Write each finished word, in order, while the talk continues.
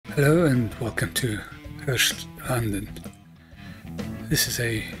Hello and welcome to Hirchlanden. This is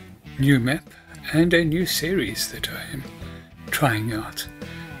a new map and a new series that I am trying out.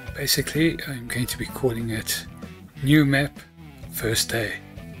 Basically, I'm going to be calling it New Map First Day.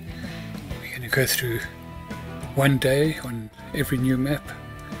 We're going to go through one day on every new map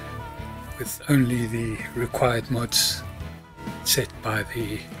with only the required mods set by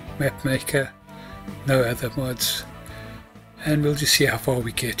the map maker, no other mods. And we'll just see how far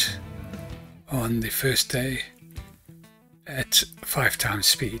we get on the first day at 5 times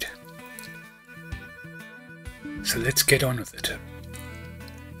speed. So let's get on with it.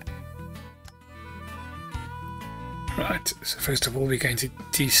 Right, so first of all we're going to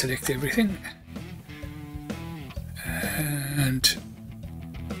deselect everything and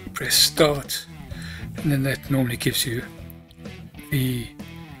press start, and then that normally gives you the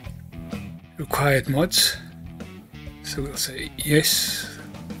required mods. So we'll say yes,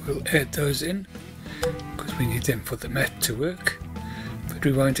 we'll add those in because we need them for the map to work, but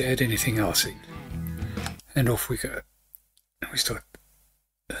we won't add anything else in. And off we go. We start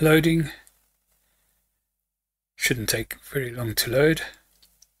loading. Shouldn't take very long to load.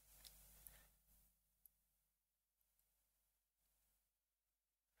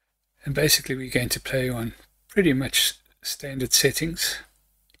 And basically we're going to play on pretty much standard settings,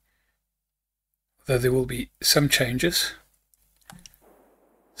 though there will be some changes.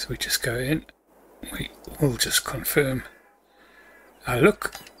 So we just go in, we will just confirm our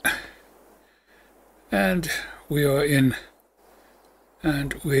look, and we are in.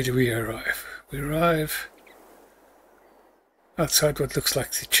 And where do we arrive? We arrive outside what looks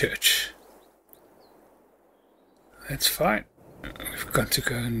like the church. That's fine. We've got to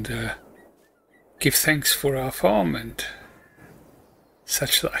go and give thanks for our farm and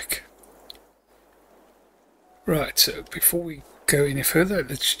such like. Right, so before we go any further,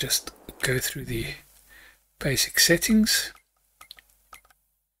 let's just go through the basic settings.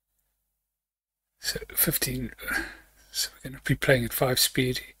 So 15, so we're going to be playing at 5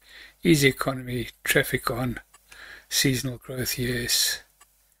 speed, easy economy, traffic on, seasonal growth, yes,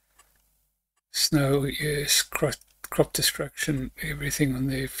 snow, yes, crop destruction, everything on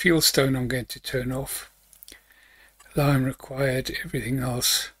there. Fuel stone I'm going to turn off, lime required, everything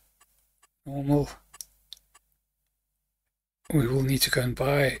else normal. We will need to go and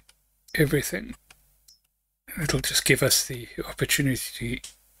buy everything. It'll just give us the opportunity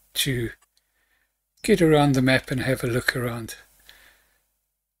to get around the map and have a look around.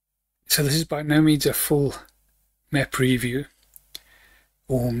 So this is by no means a full map review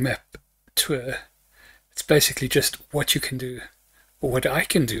or map tour. It's basically just what you can do, or what I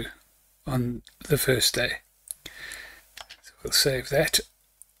can do on the first day. So we'll save that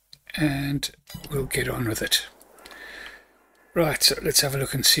and we'll get on with it. Right, so let's have a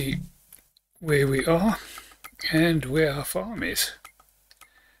look and see where we are and where our farm is,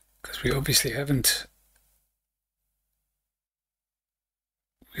 because we're obviously not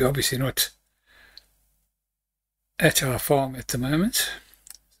at our farm at the moment.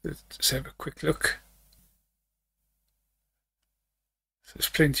 Let's have a quick look. So there's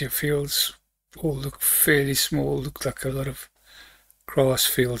plenty of fields, all look fairly small, look like a lot of grass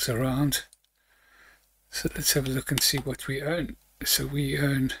fields around. So let's have a look and see what we own. So we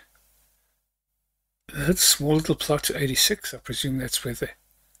own that small little plot, 86. I presume that's where the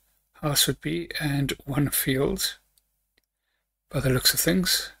house would be, and one field by the looks of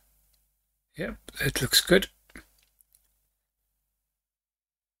things. Yep, that looks good.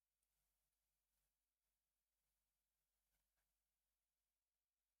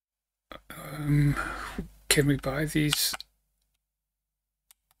 Can we buy these?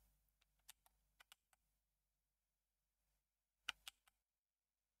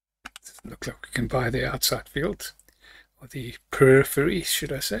 Look like we can buy the outside field, or the periphery,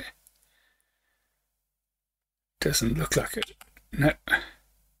 should I say. Doesn't look like it. No.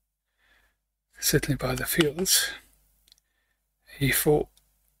 Certainly buy the fields. E4.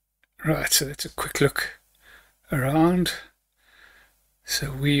 Right, so that's a quick look around.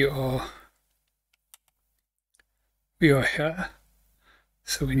 So we are here.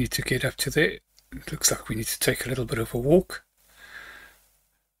 So we need to get up to there. It looks like we need to take a little bit of a walk.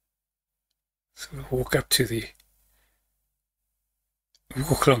 So we'll walk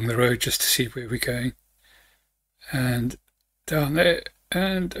along the road just to see where we're going, and down there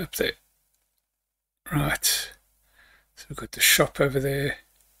and up there. Right, so we've got the shop over there.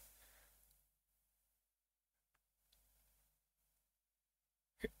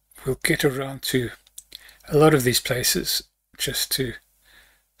 We'll get around to a lot of these places just to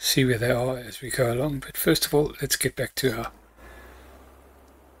see where they are as we go along, but first of all let's get back to our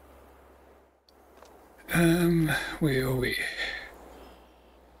Where are we?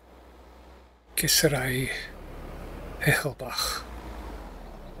 Kisserij Hirchlanden.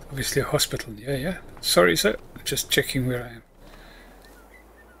 Obviously a hospital. Yeah. Sorry, sir. Just checking where I am.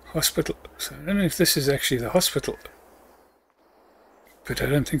 Hospital. So I don't know if this is actually the hospital. But I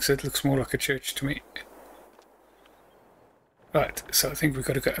don't think so. It looks more like a church to me. Right, so I think we've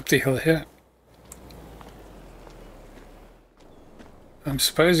got to go up the hill here. I'm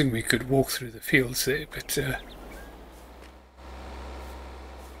supposing we could walk through the fields there, but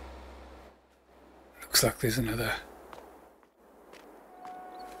looks like there's another.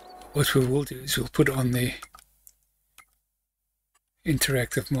 What we will do is we'll put on the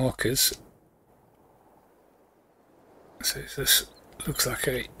interactive markers. So this looks like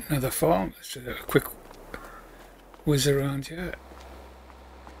another farm. Let's do a quick whiz around here.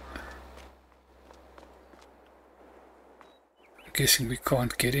 I'm guessing we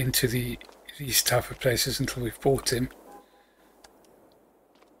can't get into these type of places until we've bought them.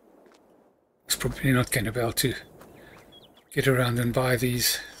 It's probably not going to be able to get around and buy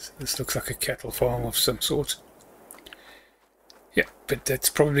these. So this looks like a cattle farm of some sort. Yeah, but that's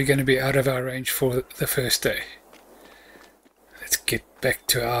probably going to be out of our range for the first day. Let's get back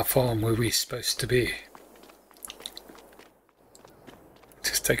to our farm where we're supposed to be.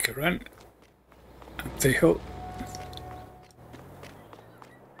 Just take a run up the hill.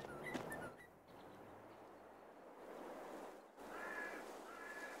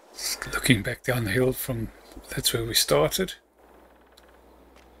 Just looking back down the hill from, that's where we started.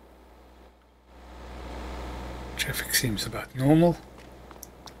 Traffic seems about normal.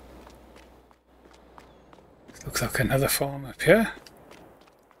 Looks like another farm up here.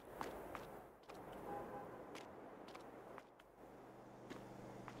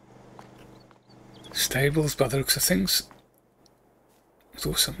 Stables by the looks of things. There's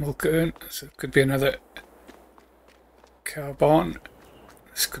also a milk urn, so it could be another cow barn.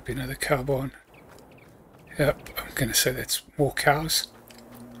 This could be another cow barn. Yep, I'm going to say that's more cows.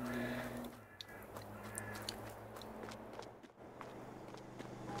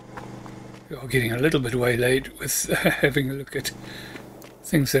 We are getting a little bit waylaid with having a look at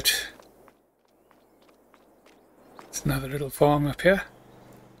things that... It's another little farm up here.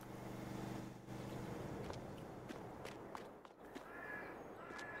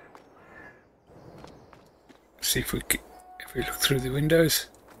 See if we look through the windows.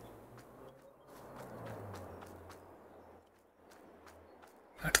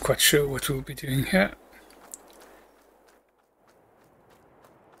 Not quite sure what we'll be doing here.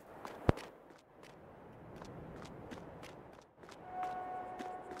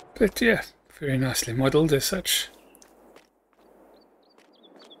 But yeah, very nicely modelled as such.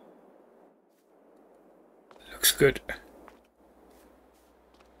 Looks good.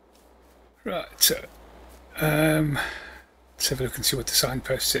 Right, so let's have a look and see what the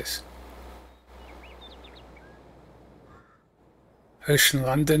signpost says.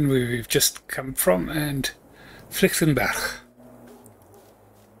 Hirchlanden, where we've just come from, and Flichtenberg.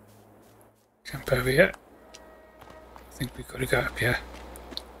 Jump over here. I think we've got to go up here.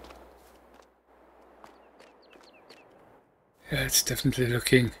 Yeah, it's definitely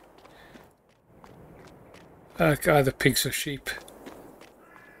looking like either pigs or sheep.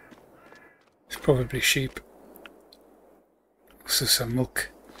 It's probably sheep. Also some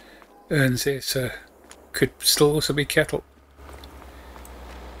milk urns there, so could still also be cattle.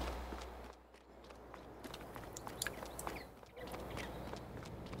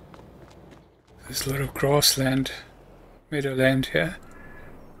 There's a lot of grassland, meadowland here.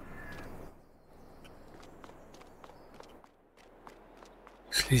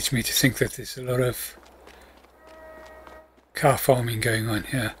 This leads me to think that there's a lot of cow farming going on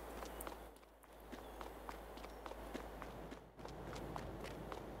here.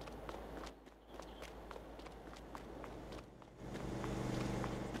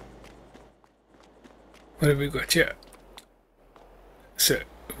 What have we got here? So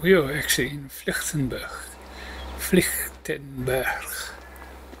we are actually in Flichtenberg.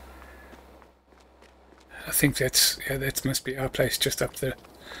 I think that's, yeah, that must be our place just up the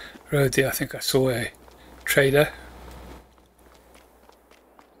road there. I think I saw a trader.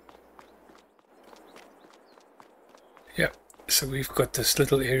 Yep, so we've got this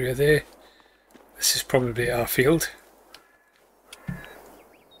little area there. This is probably our field.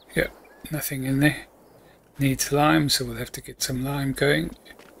 Yep, nothing in there. Needs lime, so we'll have to get some lime going.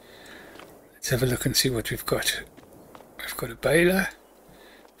 Let's have a look and see what we've got. We've got a baler.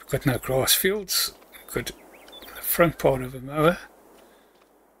 We've got no grass fields. We've got the front part of a mower.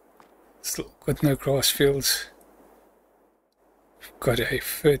 Still got no grass fields. We've got a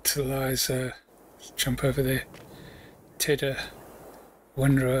fertilizer Let's jump over there. Tedder,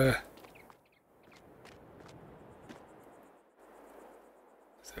 windrower.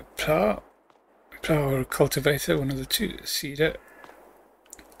 So plough or cultivator, one of the two. Seeder.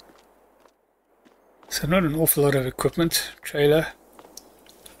 So not an awful lot of equipment. Trailer.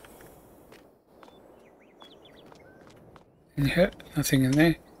 In here, nothing in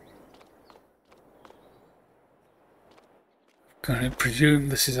there. Gonna presume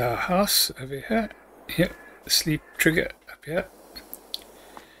this is our house over here. Yep, sleep trigger up here.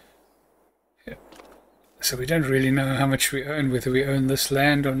 Yep. So we don't really know how much we own, whether we own this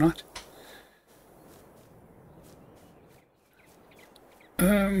land or not.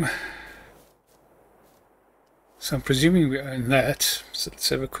 So I'm presuming we own that. So let's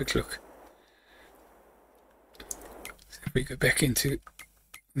have a quick look. So if we go back into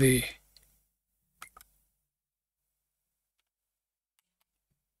the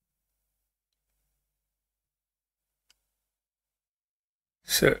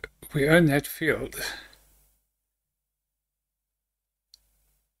so we own that field.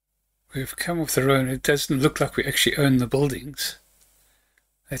 We've come off the road. It doesn't look like we actually own the buildings.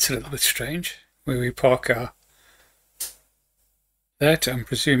 That's a little bit strange. Where we park our... That, I'm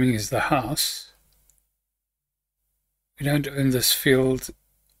presuming, is the house. We don't own this field,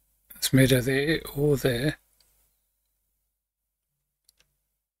 this meadow there or there.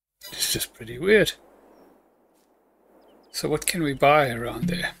 It's just pretty weird. So what can we buy around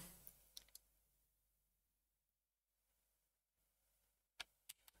there?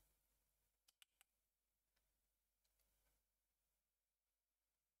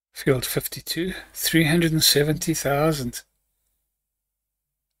 Field 52, 370,000.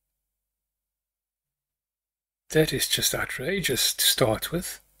 That is just outrageous to start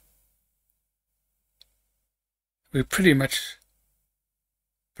with. We're pretty much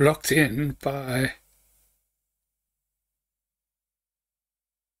blocked in by...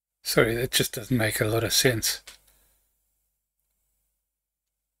 Sorry, that just doesn't make a lot of sense.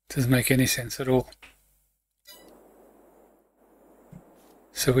 Doesn't make any sense at all.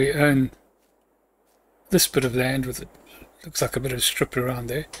 So we own this bit of land with it. Looks like a bit of strip around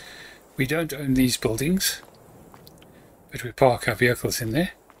there. We don't own these buildings, but we park our vehicles in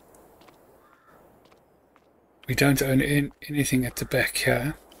there. We don't own anything at the back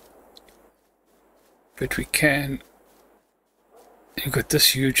here, but we can. You've got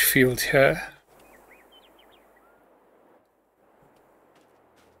this huge field here.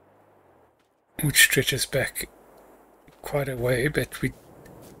 Which stretches back quite a way, but we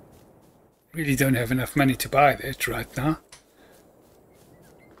really don't have enough money to buy that right now.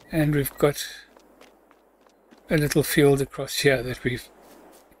 And we've got a little field across here that we've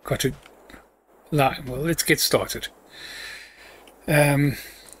got to line. Well, let's get started.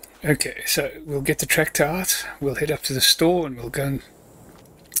 Okay, so we'll get the tractor out, we'll head up to the store and we'll go and...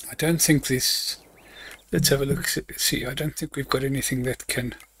 I don't think this... Let's have a look, see, I don't think we've got anything that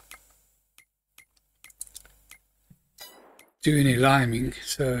can do any liming,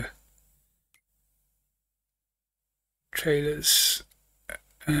 so... Trailers...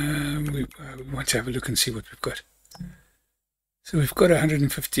 we want to have a look and see what we've got. So we've got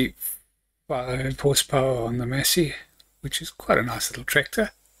 155 horsepower on the Massey, which is quite a nice little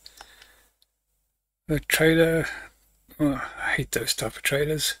tractor. The trailer, oh, I hate those type of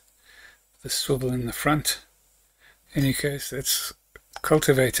trailers. The swivel in the front. In any case, that's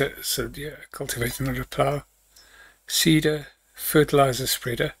cultivator. So yeah, cultivator, not a plough. Seeder, fertilizer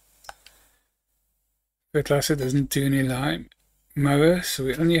spreader. Fertilizer doesn't do any lime. Mower, so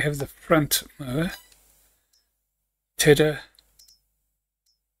we only have the front mower. Tedder.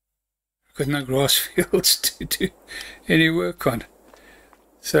 We've got no grass fields to do any work on.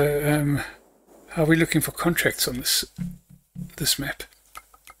 So, how are we looking for contracts on this map?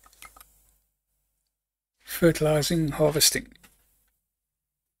 Fertilizing, harvesting.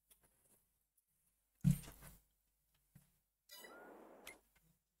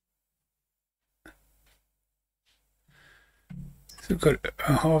 So we've got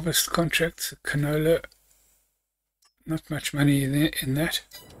a harvest contract, canola. Not much money in that.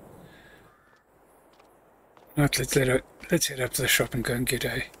 Right, let's head up to the shop and go and get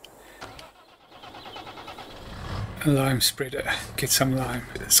a lime spreader. Get some lime.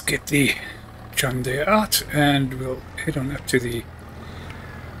 Let's get the John Deere out and we'll head on up to the...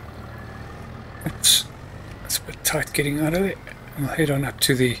 It's a bit tight getting out of there. We'll head on up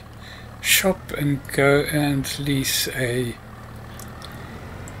to the shop and go and lease a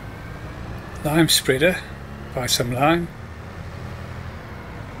lime spreader. Buy some lime.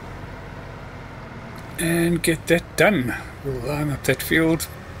 And get that done. We'll lime up that field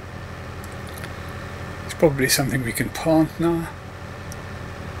Probably something we can plant now.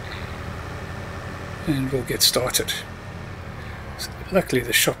 And we'll get started. So luckily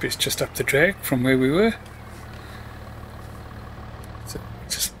the shop is just up the drag from where we were. So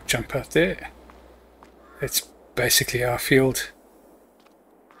just jump out there. That's basically our field.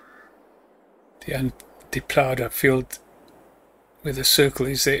 The ploughed up field where the circle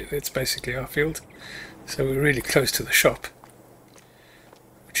is there, that's basically our field. So we're really close to the shop,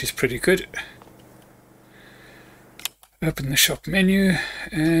 which is pretty good. Open the shop menu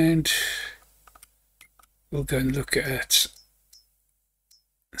and we'll go and look at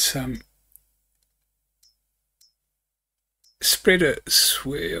some spreaders.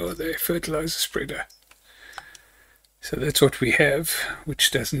 Where are they? Fertilizer spreader. So that's what we have, which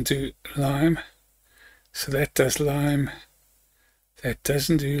doesn't do lime. So that does lime. That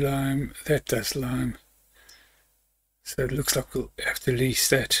doesn't do lime. That does lime. So it looks like we'll have to lease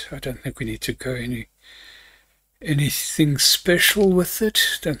that. I don't think we need to go anything special with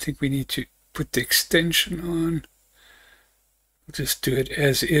it. Don't think we need to put the extension on. We'll just do it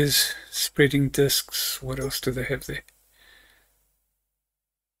as is. Spreading discs. What else do they have there?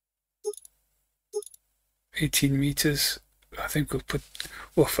 18 meters. I think we'll put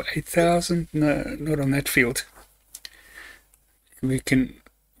off for 8,000. No, not on that field. We can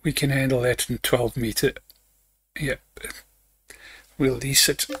handle that in 12 meter. Yeah, we'll lease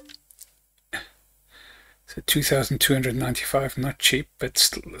it. So 2,295, not cheap, but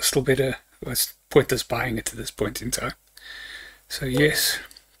still better. It's pointless buying it at this point in time. So yes.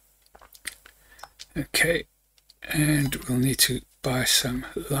 Okay, and we'll need to buy some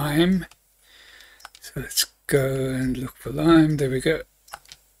lime. So let's go and look for lime. There we go.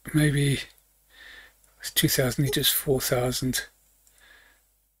 Maybe it's 2,000 liters, 4,000.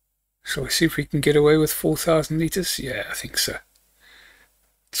 Shall we see if we can get away with 4,000 liters? Yeah, I think so.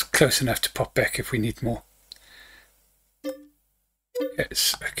 It's close enough to pop back if we need more.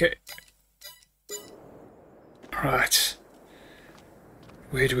 Yes, okay. Right.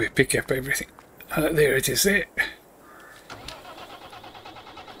 Where do we pick up everything? There it is there.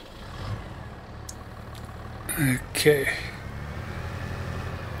 Okay.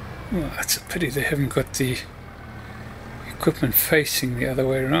 Well, it's a pity they haven't got the equipment facing the other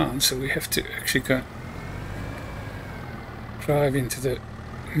way around, so we have to actually go drive into the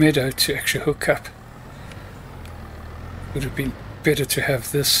meadow to actually hook up. Would have been better to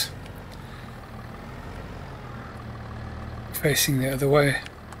have this facing the other way.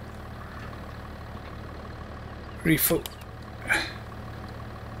 Refill.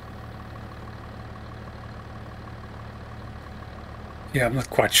 Yeah, I'm not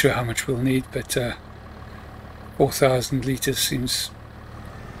quite sure how much we'll need, but 4,000 liters seems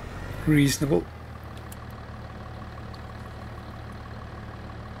reasonable.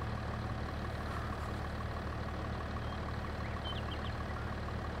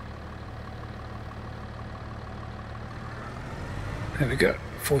 There we go,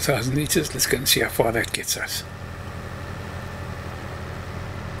 4,000 liters. Let's go and see how far that gets us.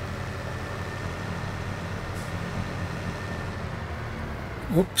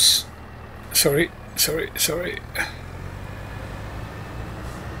 Whoops. Sorry.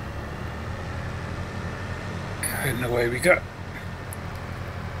 And away we go.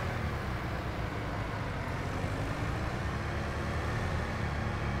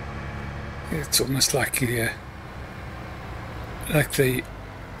 It's almost like the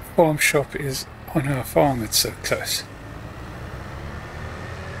farm shop is on our farm. It's so close.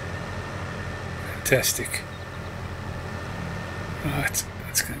 Fantastic. Right,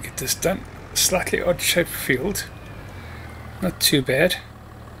 let's go and get this done. Slightly odd shaped field. Not too bad.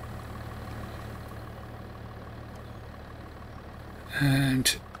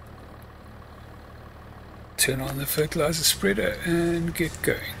 And turn on the fertilizer spreader and get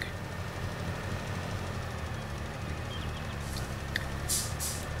going.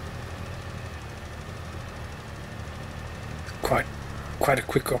 Quite a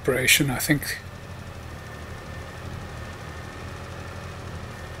quick operation, I think.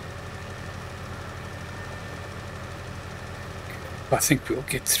 I think we'll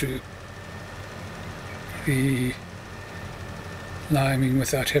get through the liming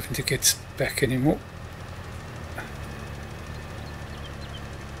without having to get back anymore.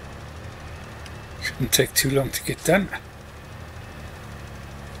 Shouldn't take too long to get done.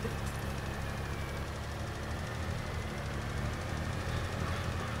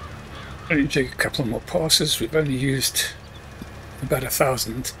 Only take a couple more passes. We've only used about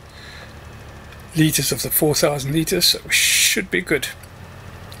 1,000 liters of the 4,000 liters, so we should be good.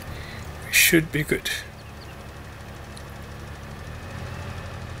 We should be good.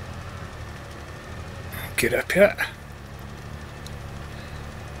 get up here.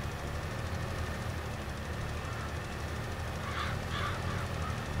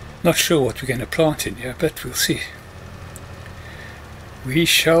 Not sure what we're going to plant in here, but we'll see. We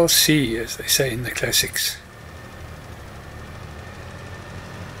shall see, as they say in the classics.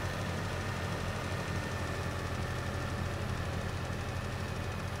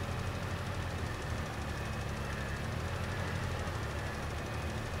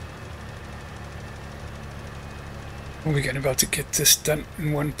 Are we going to be able to get this done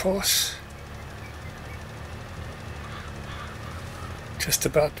in one pass? Just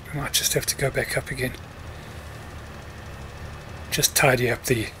about. We might just have to go back up again. Just tidy up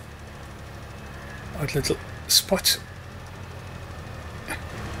the odd little spot. There's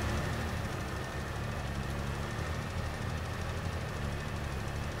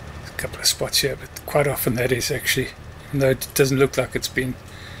a couple of spots here, but quite often that is actually, even though it doesn't look like it's been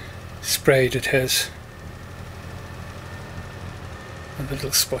sprayed, it has. A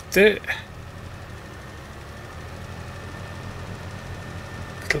little spot there.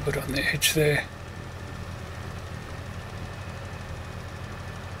 A little bit on the edge there.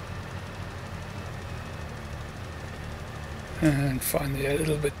 And finally a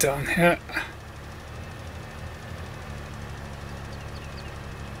little bit down here.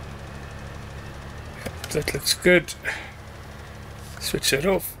 Yep, that looks good. Switch that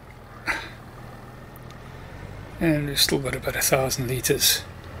off. And we've still got about 1,000 litres.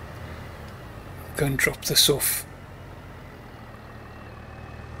 Go and drop this off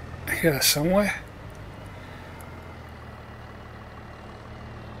here somewhere.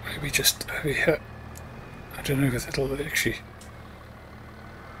 Maybe just over here. I don't know if it'll actually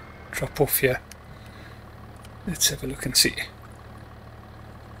drop off here. Let's have a look and see.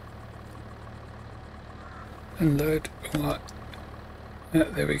 Unload. Right. Yeah,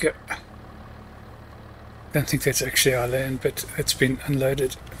 there we go. Don't think that's actually our land, but it's been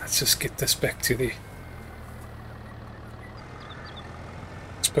unloaded. Let's just get this back to the...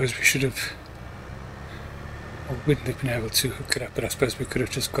 I suppose we should have... Or wouldn't have been able to hook it up, but I suppose we could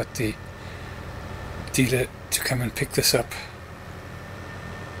have just got the dealer to come and pick this up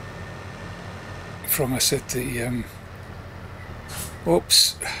from us at the...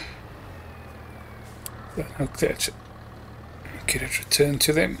 Oops. Unhook that. Get it returned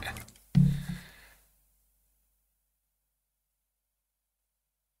to them.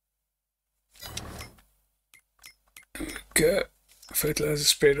 Go. Fertilizer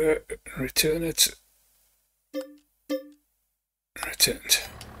spreader, return it. Returned.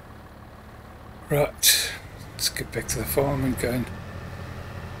 Right, let's get back to the farm and go and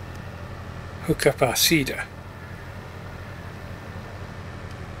hook up our seeder.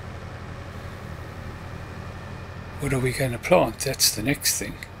 What are we going to plant? That's the next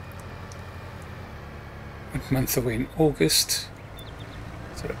thing. What month are we in? August.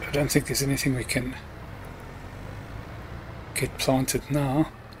 So I don't think there's anything we can get planted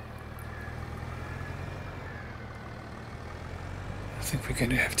now. I think we're going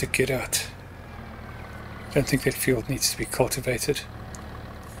to have to get out. I don't think that field needs to be cultivated.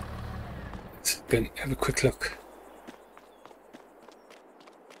 Let's go and have a quick look.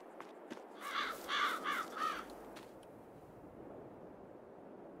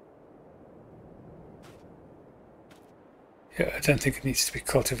 Yeah, I don't think it needs to be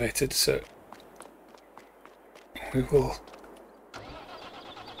cultivated, so we will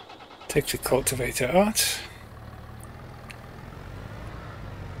take the cultivator out,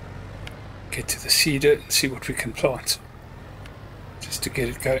 get to the seeder and see what we can plant, just to get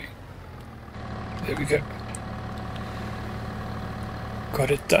it going. There we go.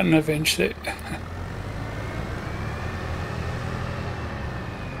 Got it done eventually.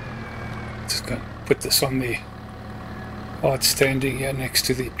 Just going to put this on the hard standing here next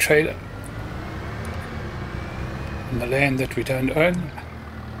to the trailer on the land that we don't own.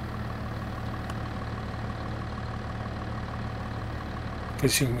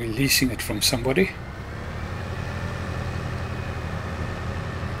 Presume we're leasing it from somebody.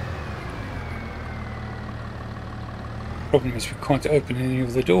 Problem is we can't open any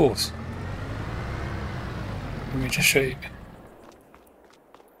of the doors. Let me just show you.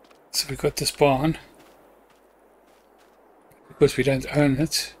 So we've got this barn. Because we don't own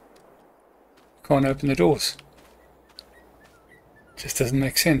it, we can't open the doors. Just doesn't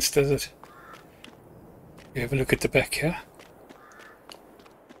make sense, does it? We have a look at the back here.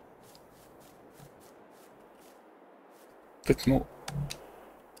 Bit more.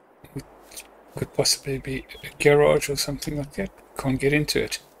 Could possibly be a garage or something like that. Can't get into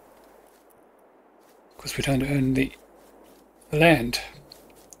it because we don't own the land.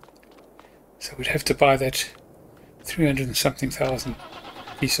 So we'd have to buy that 300 and something thousand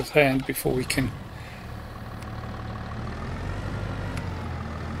piece of land before we can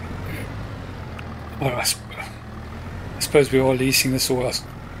well, I suppose we are leasing this, or else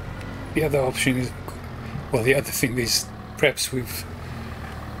the other option is, well, the other thing is perhaps we've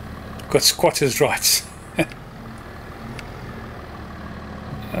got squatters' rights.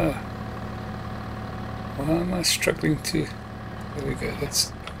 Why am I struggling to... There we go,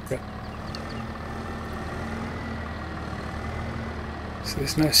 let's go. So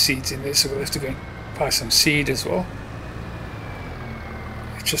there's no seeds in there, so we'll have to go and buy some seed as well.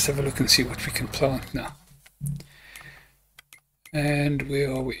 Let's just have a look and see what we can plant now. And where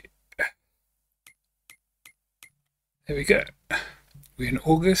are we? There we go. We're in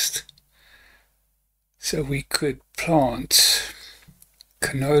August. So we could plant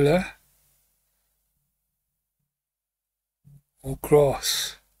canola or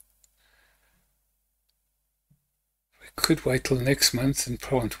grass. We could wait till next month and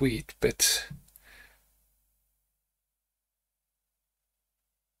plant wheat, but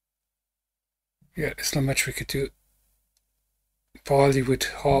yeah, there's not much we could do. Barley would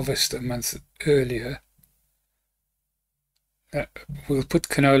harvest a month earlier. We'll put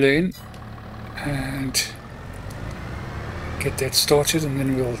canola in and get that started, and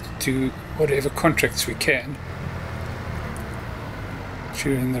then we'll do whatever contracts we can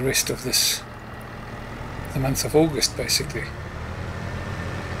during the rest of the month of August, basically.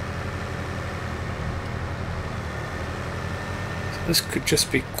 So this could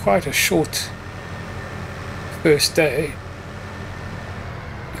just be quite a short first day,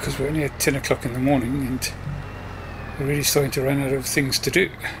 because we're only at 10 o'clock in the morning and we're really starting to run out of things to do.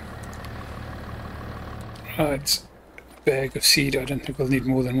 Right, bag of seed. I don't think we'll need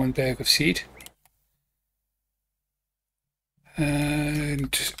more than one bag of seed.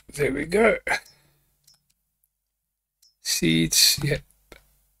 And there we go. Seeds, yep,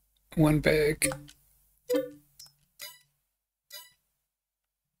 one bag.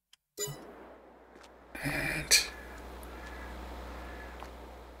 And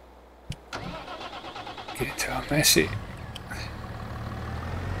get into our messy.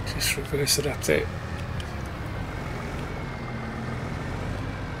 Just reverse it up there.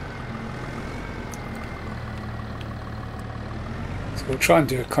 So we'll try and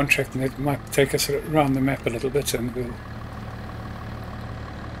do a contract, and it might take us around the map a little bit, and we'll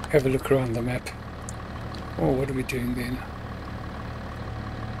have a look around the map. Oh, what are we doing then?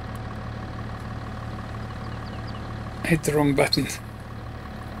 Hit the wrong button.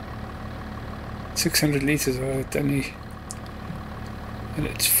 600 litres of it only, and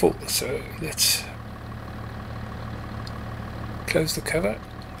it's full, so let's close the cover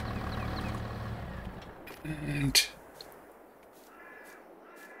and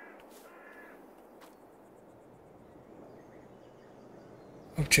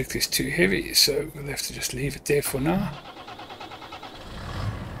object is too heavy, so we'll have to just leave it there for now.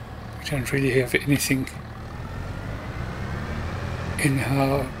 We don't really have anything in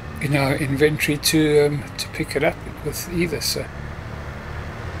our inventory to pick it up with either, so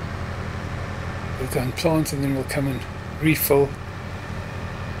we'll go and plant, and then we'll come and refill.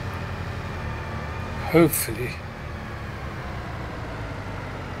 Hopefully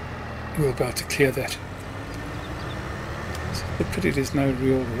we'll be able to clear that. So the pity there's no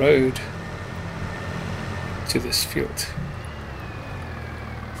real road to this field.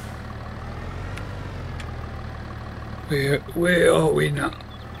 Where are we now?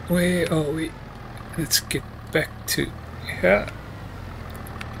 Where are we? Let's get back to here.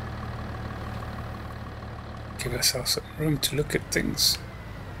 Give ourselves some room to look at things.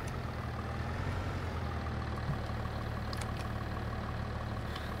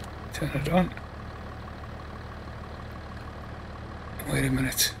 Turn it on. Wait a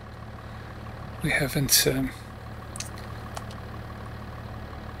minute. We haven't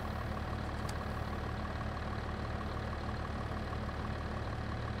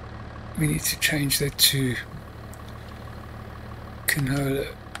we need to change that to canola.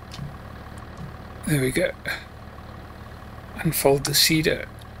 There we go. Unfold the seeder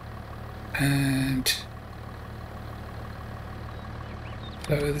and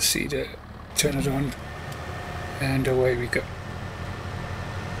lower the seeder, turn it on, and away we go.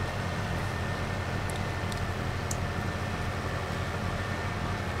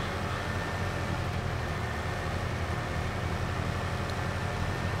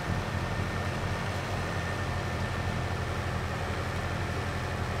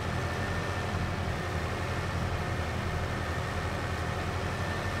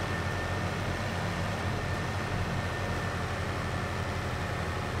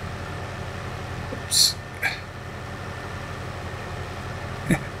 Oops.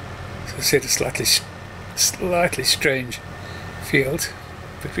 As I said, a slightly strange field,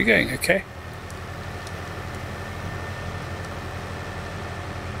 but we're going okay.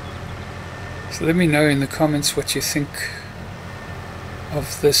 So let me know in the comments what you think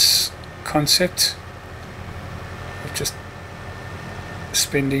of this concept of just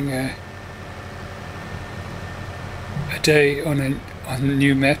spending a day on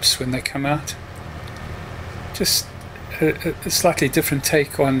new maps when they come out. Just a slightly different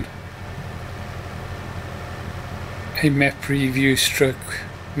take on a map review stroke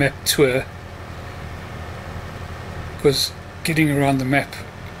map tour, because getting around the map,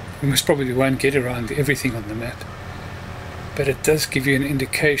 we most probably won't get around everything on the map, but it does give you an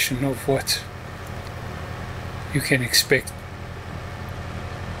indication of what you can expect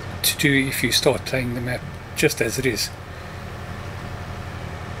to do if you start playing the map just as it is,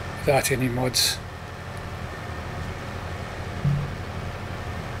 without any mods.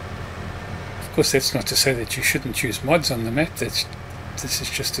 Of course, that's not to say that you shouldn't use mods on the map. This is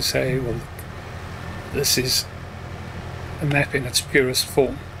just to say, well, this is a map in its purest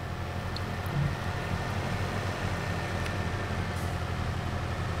form.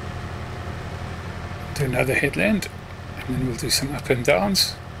 Do another headland, and then we'll do some up and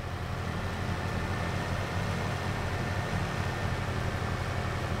downs.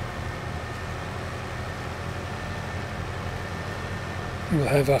 We'll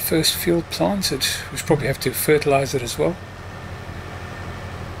have our first field planted. We'll probably have to fertilize it as well.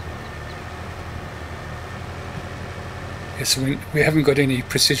 Yes, we haven't got any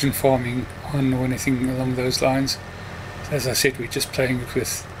precision farming on or anything along those lines. As I said, we're just playing it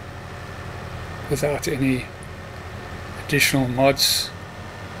without any additional mods.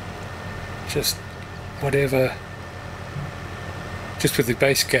 Just whatever, just with the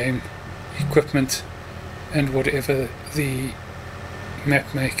base game equipment and whatever the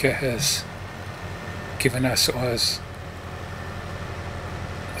map maker has given us, or has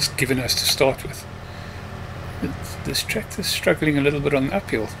given us to start with. This tractor's struggling a little bit on the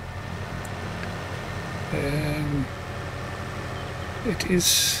uphill. It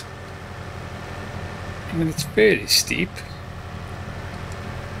is, I mean, it's fairly steep.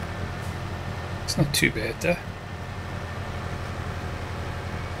 It's not too bad though.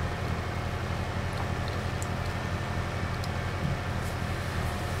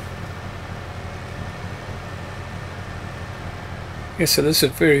 Yeah, so this is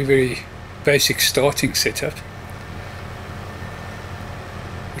a very, very basic starting setup,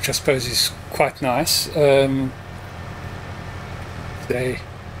 which I suppose is quite nice. A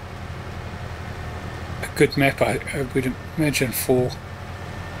good map, I would imagine, for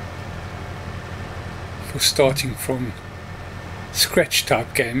starting from scratch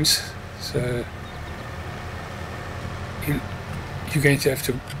type games. So you're going to have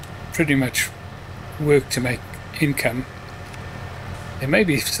to pretty much work to make income. There may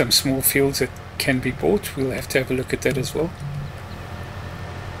be some small fields that can be bought. We'll have to have a look at that as well.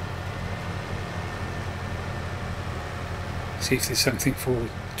 See if there's something for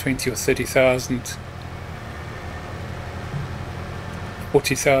 20 or 30,000,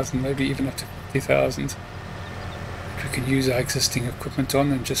 40,000, maybe even up to 50,000. We can use our existing equipment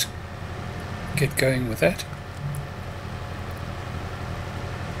on and just get going with that.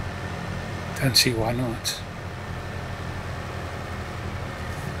 Don't see why not.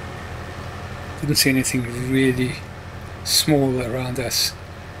 Didn't see anything really small around us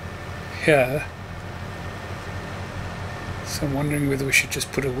here, so I'm wondering whether we should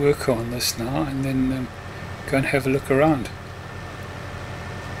just put a worker on this now and then go and have a look around.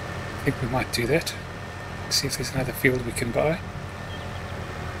 I think we might do that. See if there's another field we can buy.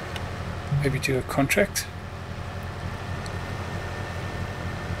 Maybe do a contract.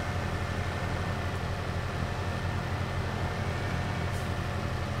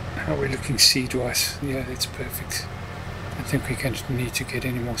 How are we looking seed-wise? Yeah, that's perfect. I don't think we're going to need to get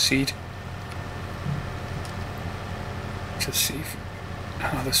any more seed. Just see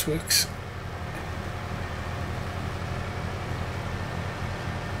how this works.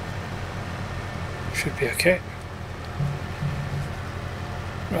 Should be okay.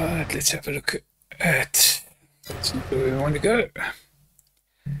 Right, let's have a look at... That's not where we want to go.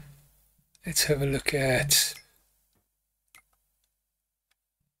 Let's have a look at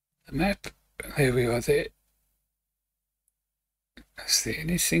the map. There we are there. Is there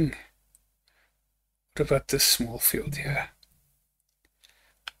anything? What about this small field here?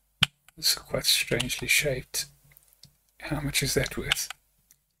 It's quite strangely shaped. How much is that worth?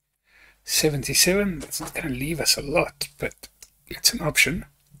 77. That's not going to leave us a lot, but it's an option.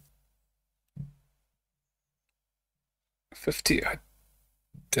 50 I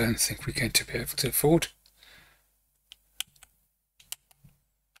don't think we're going to be able to afford.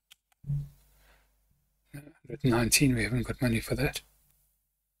 No, 119, we haven't got money for that.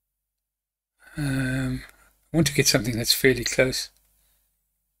 I want to get something that's fairly close.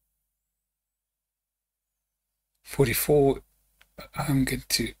 44, I'm going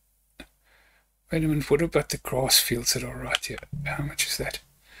to... Wait a minute, what about the grass fields that are right here? How much is that?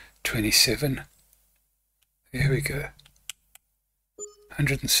 27. There we go.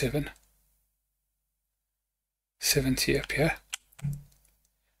 107. 70 up here.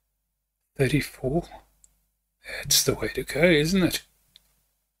 34. That's the way to go, isn't it?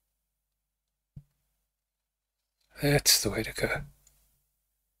 That's the way to go.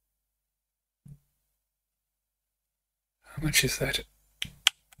 How much is that?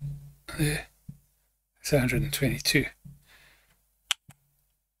 There. It's 122.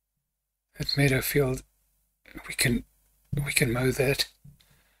 That meadow field, we can mow that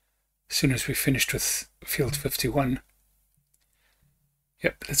as soon as we're finished with field 51.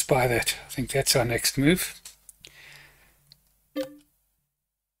 Yep, let's buy that. I think that's our next move.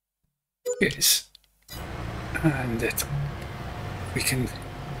 Yes. And that we can,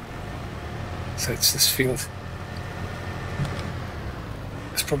 so it's this field.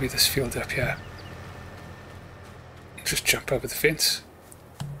 It's probably this field up here. Just jump over the fence.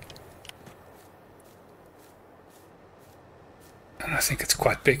 And I think it's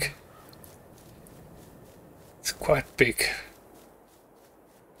quite big. It's quite big.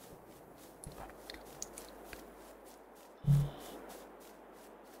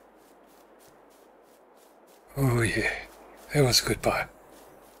 Oh yeah, that was a good buy.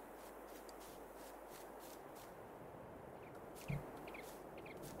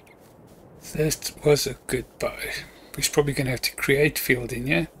 That was a good buy. We're probably going to have to create field in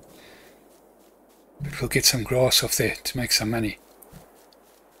here. But we'll get some grass off there to make some money.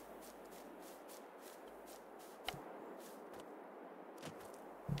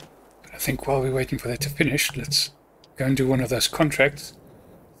 But I think while we're waiting for that to finish, let's go and do one of those contracts.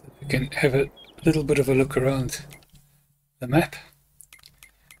 So we can have a little bit of a look around the map.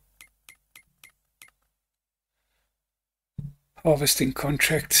 Harvesting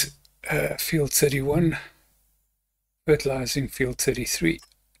contract, field 31. Fertilizing field 33.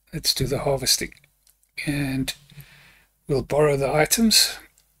 Let's do the harvesting. And we'll borrow the items.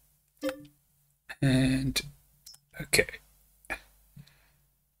 And okay.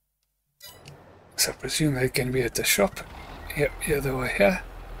 So I presume they can be at the shop. Yep, the other way here.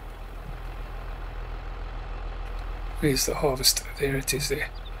 Where's the harvester? There it is there.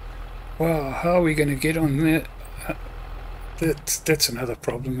 Wow, how are we going to get on there? That's another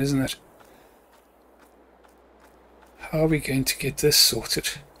problem, isn't it? How are we going to get this sorted?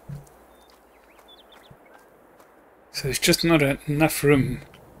 So there's just not enough room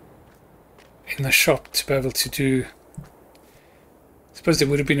in the shop to be able to do... I suppose there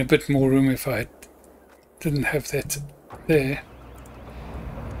would have been a bit more room if I didn't have that there.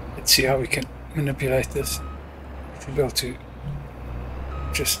 Let's see how we can manipulate this to be able to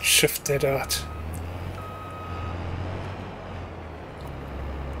just shift that out.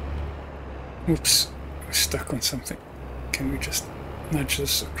 Oops, we're stuck on something. Can we just nudge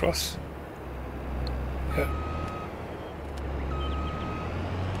this across? Yeah.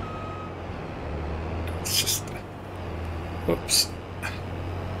 It's just... whoops.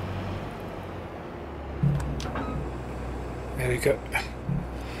 There we go.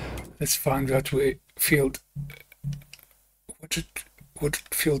 Let's find out where field... What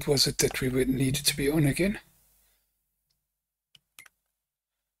field was it that we needed to be on again?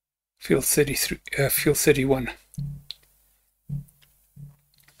 Field 33, field 31.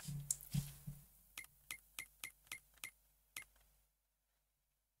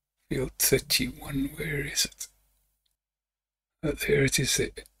 Field 31, where is it? Oh, there it is.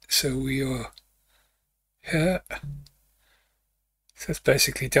 So we are here. So it's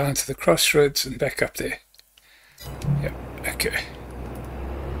basically down to the crossroads and back up there. Yeah, okay.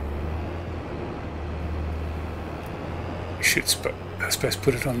 We should, I suppose,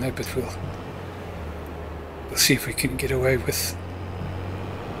 put it on there, but we'll see if we can get away with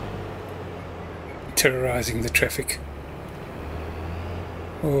terrorizing the traffic.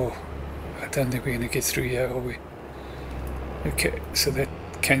 Oh, I don't think we're going to get through here, are we? Okay, so that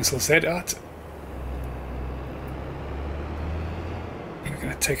cancels that out. We're going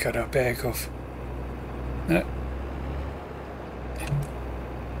to take out our bag of... No.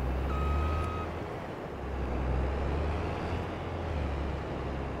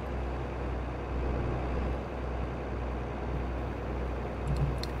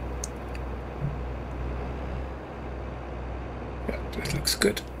 Yeah, that looks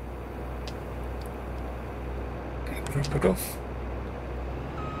good. Drop it off.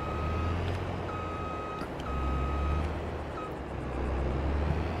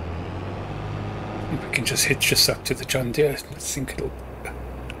 We can just hitch this up to the John Deere. I think it'll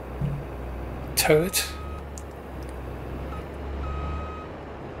tow it.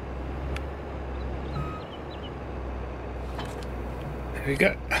 There we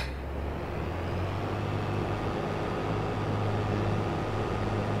go.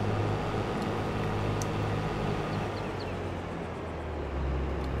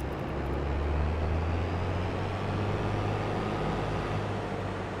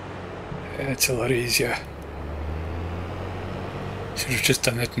 It's a lot easier. Should have just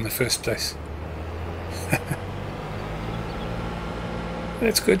done it in the first place.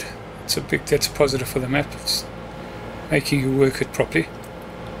 That's good. That's positive for the map. It's making you work it properly.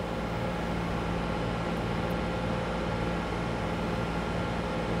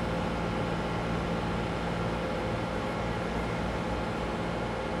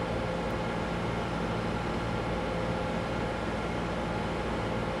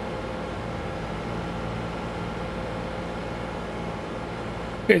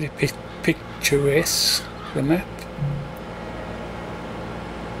 Very picturesque, the map.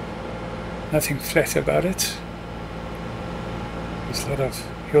 Nothing flat about it. There's a lot of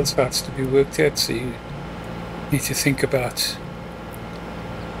hillsides to be worked at, so you need to think about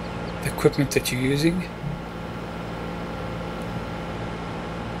the equipment that you're using.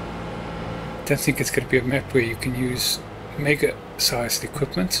 I don't think it's going to be a map where you can use mega-sized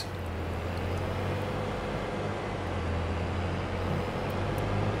equipment.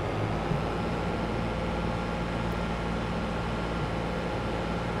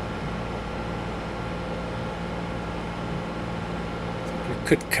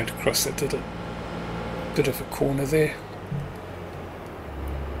 Could cut across that little bit of a corner there,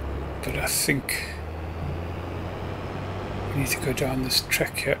 but I think we need to go down this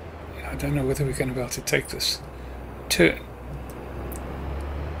track here. I don't know whether we're going to be able to take this turn.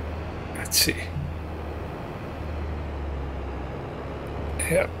 Let's see.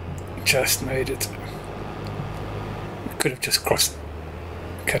 Yeah, just made it. We could have just cut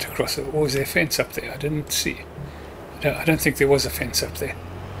across it. Or was there a fence up there? I didn't see. I don't think there was a fence up there.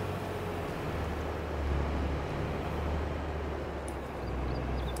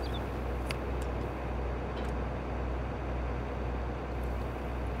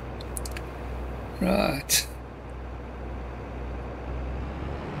 Right.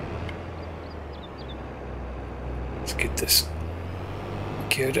 Let's get this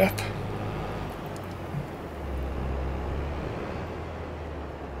geared up.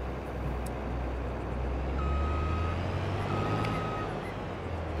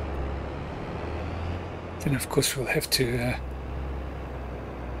 Then of course we'll have to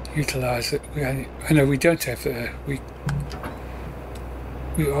utilize it. I know we don't have we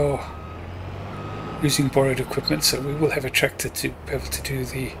are using borrowed equipment, so we will have a tractor to be able to do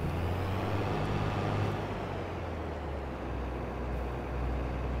the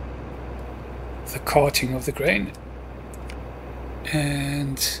carting of the grain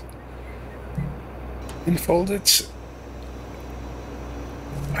and unfold it.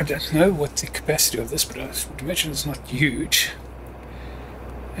 I don't know what the capacity of this, but I would imagine it's not huge.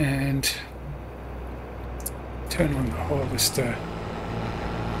 And turn on the harvester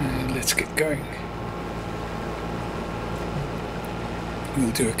and let's get going.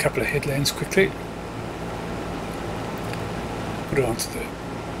 We'll do a couple of headlands quickly. Put it onto the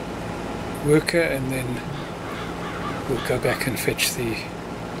worker and then we'll go back and fetch the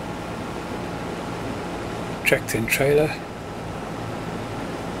tractor and trailer.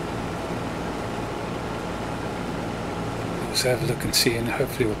 So have a look and see, and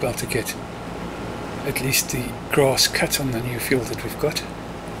hopefully we'll be able to get at least the grass cut on the new field that we've got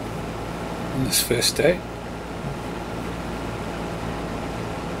on this first day.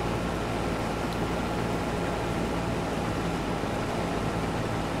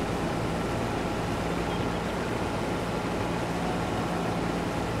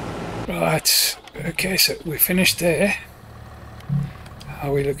 Right, okay, so we're finished there. How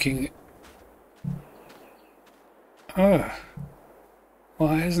are we looking? Oh,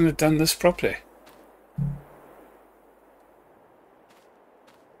 why hasn't it done this properly?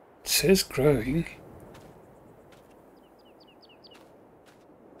 It says growing.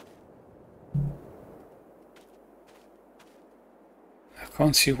 I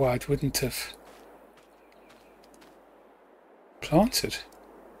can't see why it wouldn't have planted.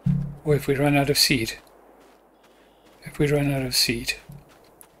 Or if we run out of seed. If we run out of seed,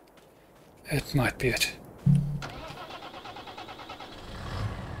 that might be it.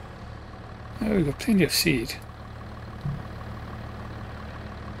 Oh, we've got plenty of seed.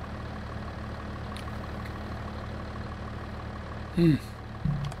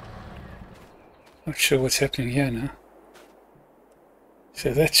 Not sure what's happening here now.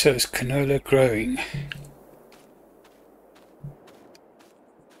 So that shows canola growing.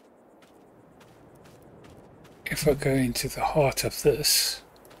 If I go into the heart of this,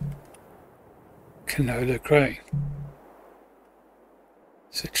 canola growing.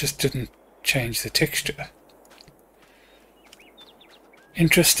 So it just didn't change the texture.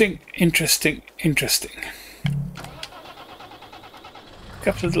 Interesting, interesting, interesting. A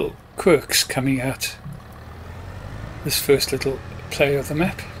couple of little quirks coming out this first little play of the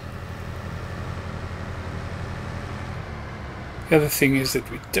map. The other thing is that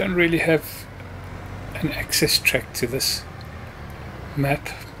we don't really have an access track to this map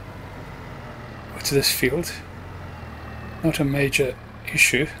or to this field. Not a major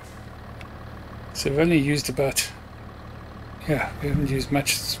issue. So we've only used about, we haven't used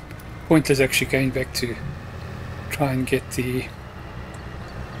much. It's pointless actually going back to try and get to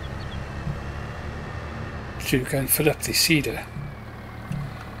go and fill up the seeder.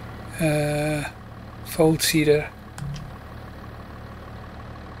 Fold seeder.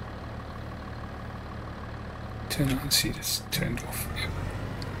 Turn on seeder's turned off. Yep.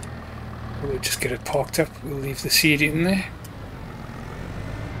 We'll just get it parked up. We'll leave the seed in there.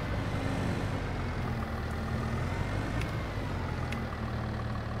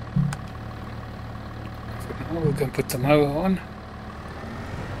 For now, we'll go and put the mower on.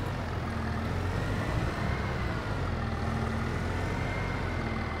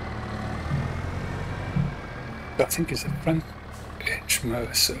 I think it's a front edge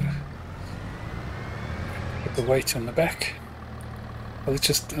mower, so put the weight on the back. Well, it's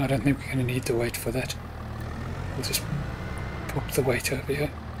just, I don't think we're going to need the weight for that. We'll just pop the weight over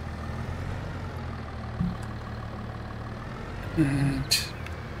here. And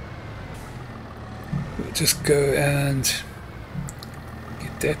we'll just go and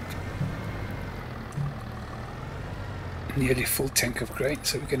get that nearly full tank of grain,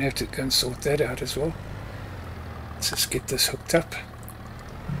 so we're going to have to go and sort that out as well. Let's just get this hooked up.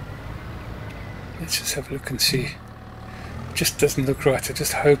 Let's just have a look and see. It just doesn't look right. I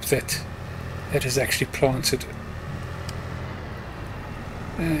just hope that that is actually planted.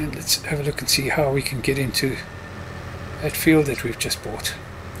 And let's have a look and see how we can get into that field that we've just bought.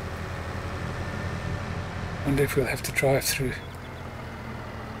 Wonder if we'll have to drive through.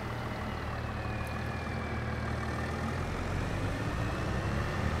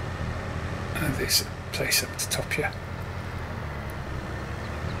 Oh, there's a place up the top here.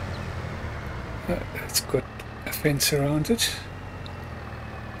 It's got a fence around it.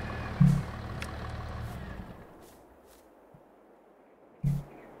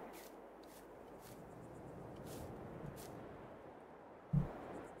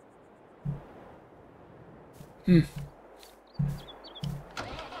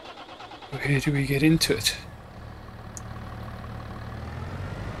 Where do we get into it?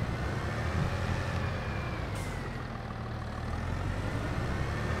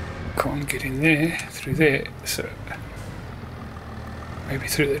 Can't get in there, through there, so maybe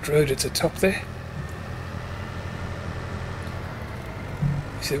through that road at the top there.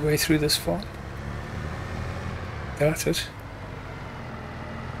 Is there a way through this farm? Doubt it.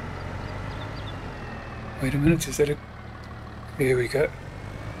 Wait a minute, is that a... There we go.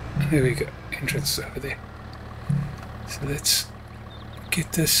 There we go. Entrance over there. So let's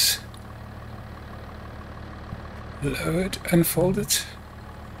get this lowered, unfold it.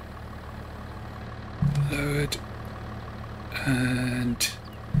 Lowered and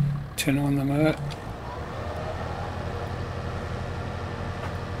turn on the mower.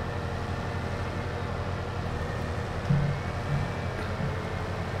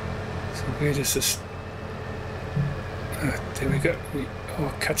 So where does this... there we go, we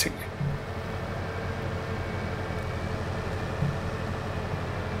are cutting.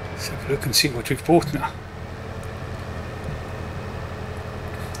 Let's have a look and see what we've bought now.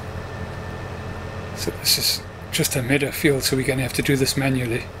 So this is just a meadow field, so we're going to have to do this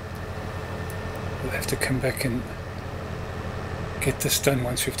manually. We'll have to come back and get this done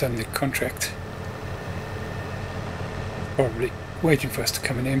once we've done the contract. Probably waiting for us to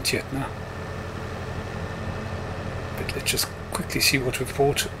come and empty it now. But let's just quickly see what we've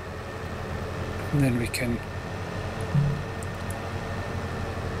bought, and then we can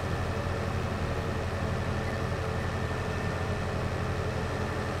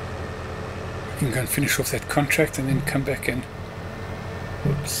go and finish off that contract and then come back and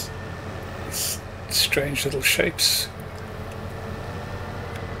whoops, it's strange little shapes.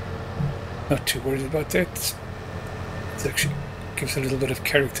 not too worried about that. It actually gives a little bit of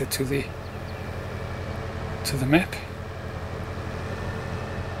character to the map.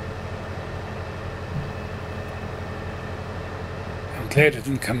 I'm glad I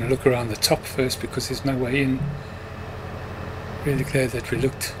didn't come and look around the top first, because there's no way in. Really glad that we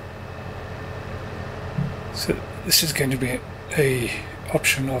looked. So this is going to be a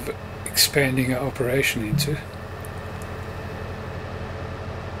option of expanding our operation into.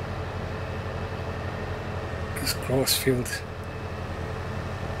 This grass field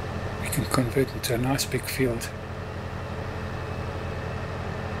we can convert into a nice big field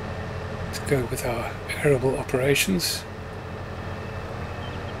to go with our arable operations.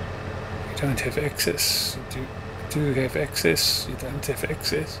 You don't have access. You do have access. You don't have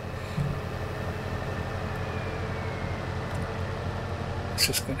access. Let's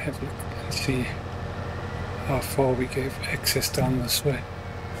just go and have a look and see how far we gave access down this way.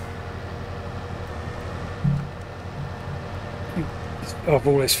 I've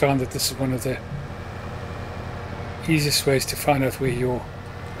always found that this is one of the easiest ways to find out where your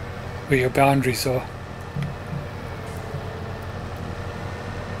boundaries are.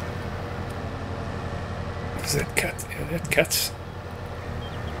 Does that cut? Yeah, that cuts.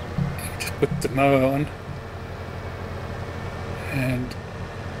 You just put the mower on and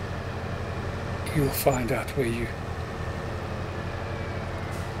you'll find out where you.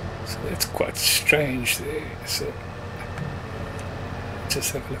 So that's quite strange there. So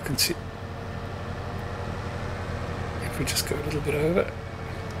just have a look and see if we just go a little bit over.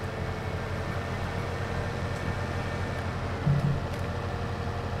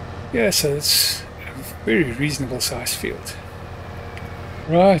 Yeah, so it's a very reasonable size field.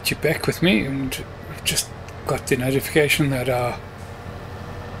 Right, you're back with me, and we've just got the notification that our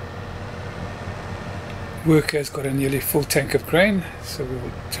worker has got a nearly full tank of grain, so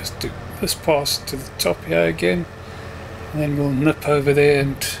we'll just do this pass to the top here again. And then we'll nip over there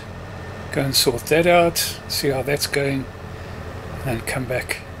and go and sort that out, see how that's going, and then come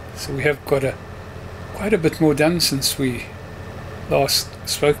back. So we have got quite a bit more done since we last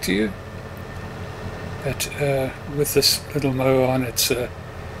spoke to you. But with this little mower on, it's a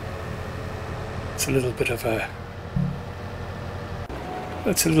little bit of a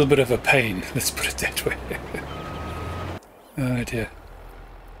pain. Let's put it that way. Oh dear.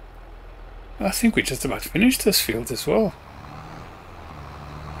 I think we just about finished this field as well.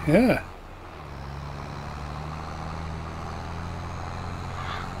 Yeah.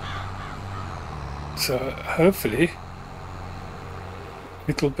 So hopefully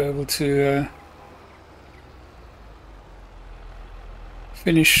it'll be able to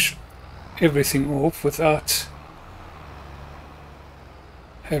finish everything off without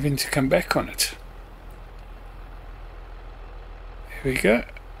having to come back on it. Here we go.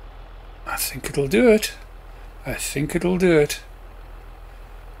 I think it'll do it. I think it'll do it.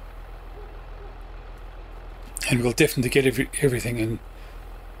 And we'll definitely get everything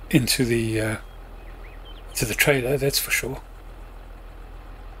into the trailer, that's for sure.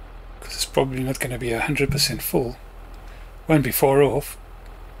 Because it's probably not going to be 100% full. Won't be far off.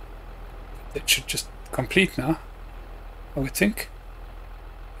 That should just complete now, I would think.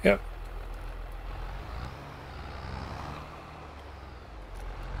 Yep.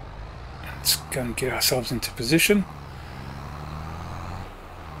 Let's go and get ourselves into position.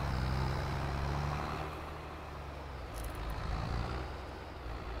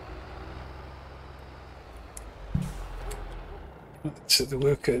 So the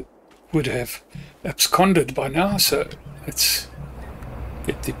worker would have absconded by now, so let's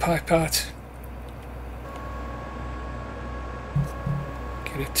get the pipe out,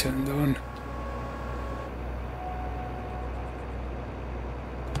 get it turned on.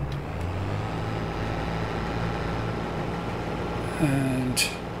 And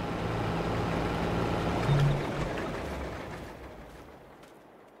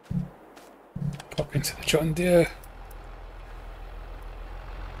pop into the John Deere.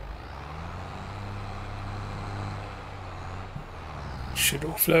 Should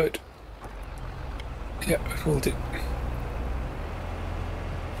offload. Yeah, it will do.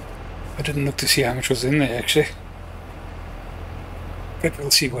 I didn't look to see how much was in there actually. But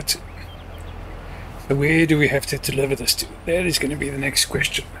we'll see what. So where do we have to deliver this to? That is going to be the next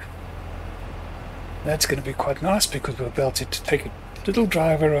question. That's going to be quite nice because we'll be able to take a little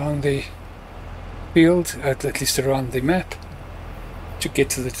drive around the field, at least around the map, to get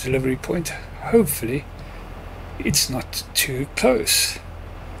to the delivery point. Hopefully it's not too close.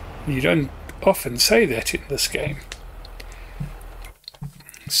 You don't often say that in this game.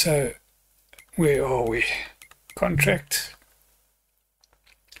 So where are we? Contract.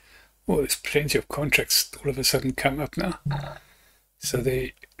 Well, there's plenty of contracts all of a sudden come up now. So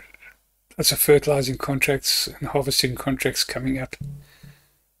lots of fertilizing contracts and harvesting contracts coming up.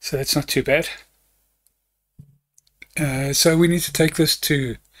 So that's not too bad. So we need to take this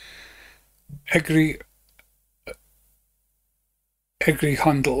to Hirchlanden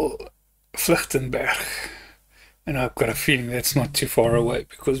Flichtenberg. And I've got a feeling that's not too far away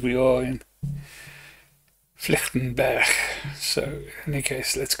because we are in Flichtenberg. So in any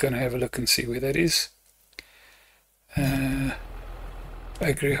case, let's go and have a look and see where that is.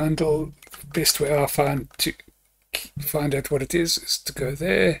 Hirchlanden, best way I find to find out what it is to go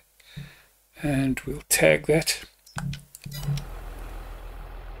there, and we'll tag that.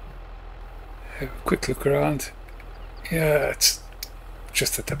 Have a quick look around. Yeah, it's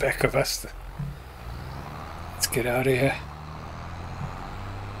just at the back of us. Let's get out of here.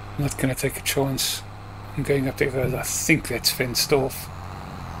 I'm not going to take a chance. I'm going up there because I think that's fenced off.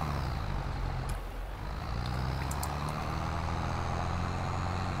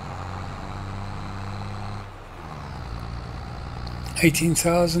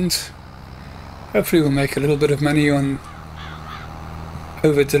 $18,000. Hopefully we'll make a little bit of money on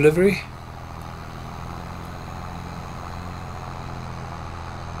over delivery.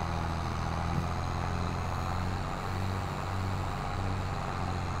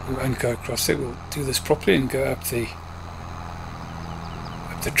 We won't go across it. We'll do this properly and go up the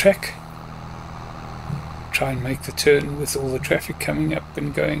track. Try and make the turn with all the traffic coming up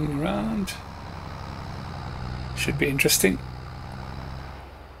and going around. Should be interesting.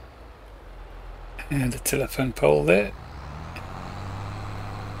 And the telephone pole there.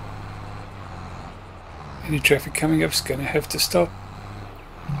 Any traffic coming up is going to have to stop.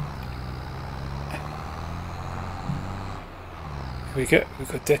 Here we go,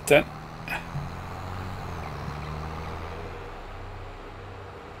 we've got that done.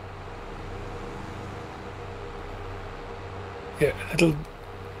 Yeah, a little...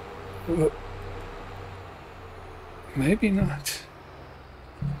 maybe not.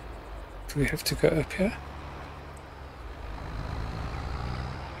 Do we have to go up here?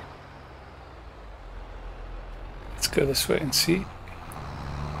 Let's go this way and see.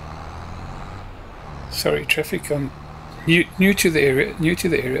 Sorry, traffic. I'm new to the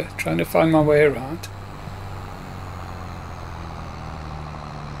area, trying to find my way around.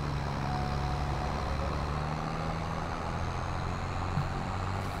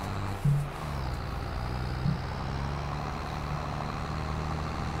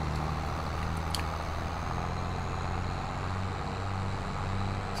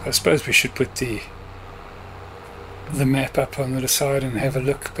 I suppose we should put the map up on the side and have a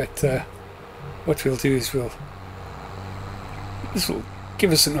look, but what we'll do is this will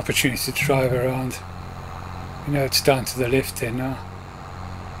give us an opportunity to drive around. You know, it's down to the left there now.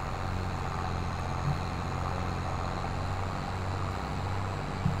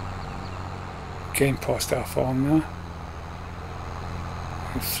 Getting past our farm now.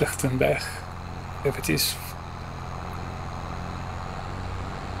 Flichtenberg, whatever it is.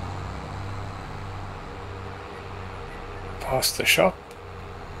 Past the shop.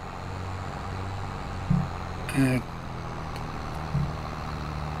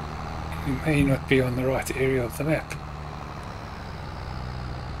 We may not be on the right area of the map.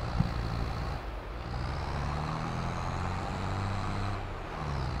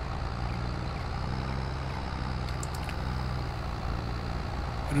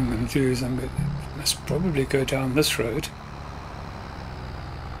 What I'm going to do is must probably go down this road.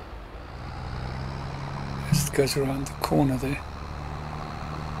 It goes around the corner there.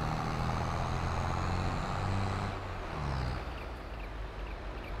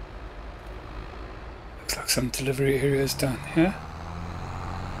 Looks like some delivery areas down here.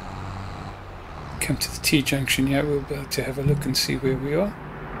 Come to the T-junction here, we'll be able to have a look and see where we are.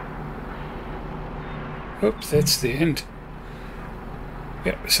 Oops, that's the end.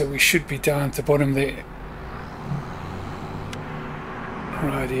 Yeah, so we should be down at the bottom there.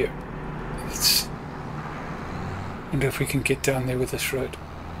 Right here. Let's wonder if we can get down there with this road.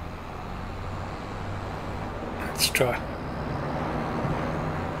 Let's try.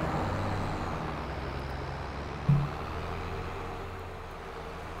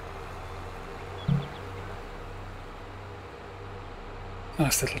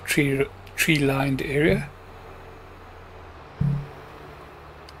 Nice little tree-lined area.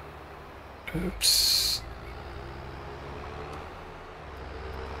 Oops.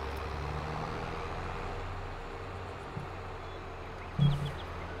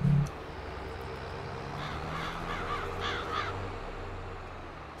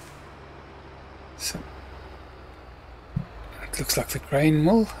 So it looks like the grain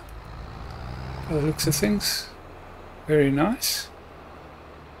mill. by the looks of things. Very nice.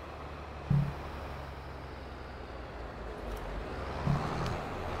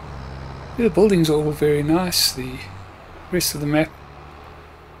 The buildings are all very nice. The rest of the map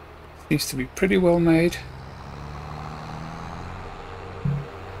seems to be pretty well made.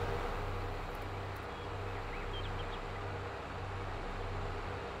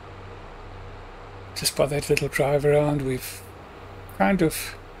 Just by that little drive around, we've kind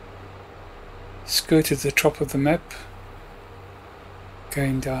of skirted the top of the map,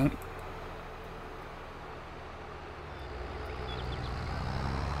 going down.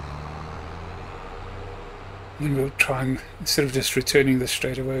 And we'll try and, instead of just returning this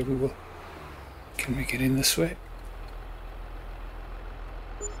straight away, we will... Can we get in this way?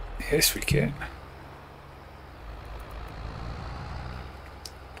 Yes, we can.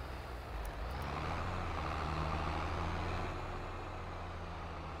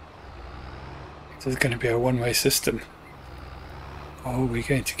 This is going to be a one-way system. Oh, we're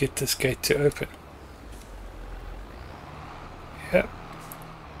going to get this gate to open. Yep.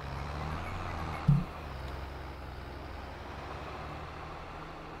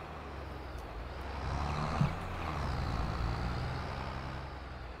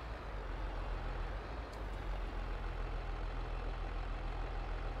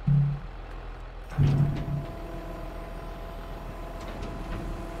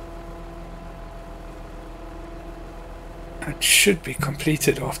 It should be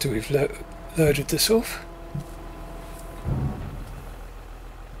completed after we've loaded this off.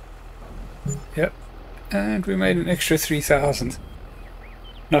 Yep, and we made an extra 3,000.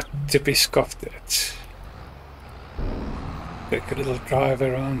 Not to be scoffed at. Take a little drive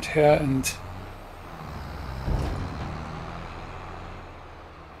around here, and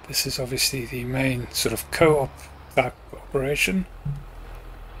this is obviously the main sort of co-op type operation.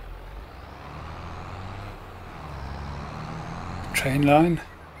 Train line.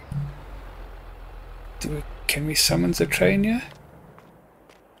 Can we summon the train here?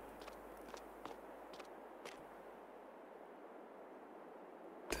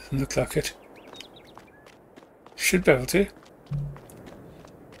 Doesn't look like it. Should be able to.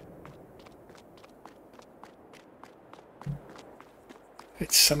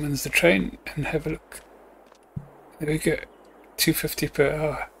 It summons the train and have a look. There we go. 250 per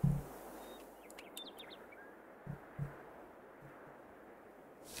hour.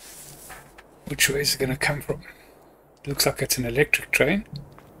 Which way is it going to come from? Looks like it's an electric train.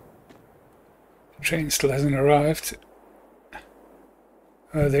 The train still hasn't arrived.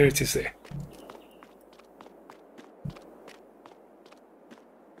 Oh, there it is there.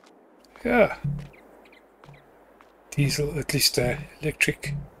 Yeah. Diesel, at least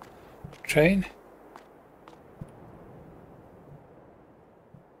electric train.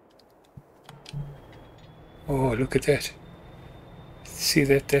 Oh, look at that. See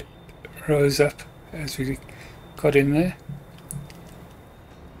that rose up as we got in there.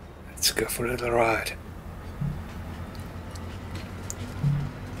 Let's go for a little ride.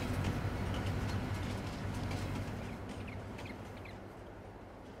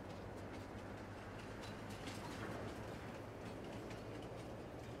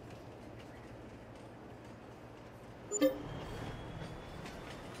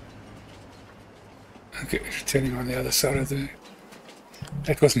 Okay, turning on the other side of the...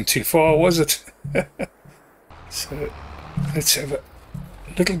 That wasn't too far, was it? So, let's have a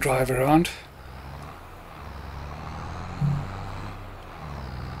little drive around.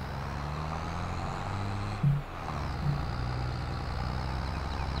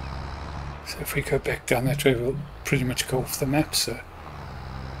 So if we go back down that way, we'll pretty much go off the map, so...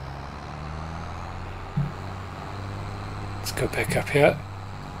 Let's go back up here.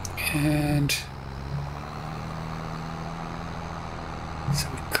 And... So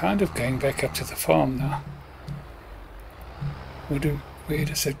we're kind of going back up to the farm now. Where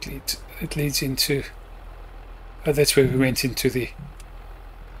does it lead? It leads into... Oh, that's where we went into the...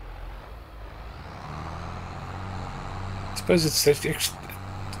 I suppose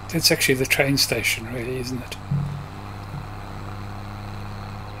that's actually the train station, really, isn't it?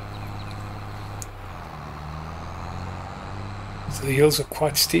 So the hills are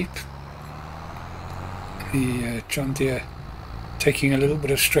quite steep. The John Deere taking a little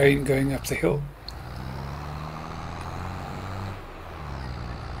bit of strain going up the hill.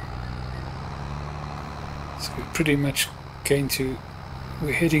 So we're pretty much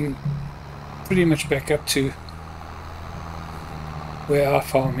we're heading pretty much back up to where our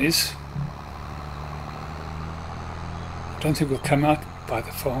farm is. I don't think we'll come out by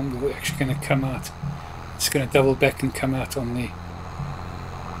the farm, we're actually going to come out. It's going to double back and come out on the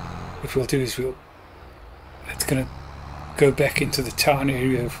what we'll do is it's going to go back into the town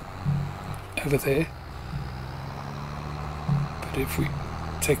area over there. But if we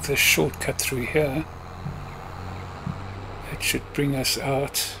take the shortcut through here, it should bring us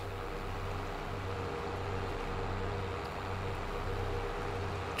out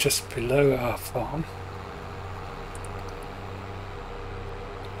just below our farm.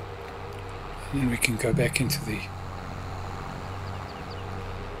 And then we can go back into the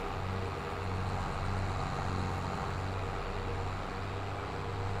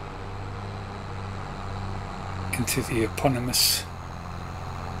eponymous.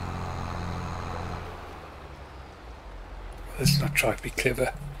 Let's not try to be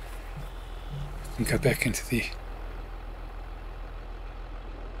clever. And go back into the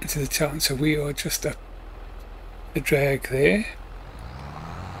town. So we are just up the drag there.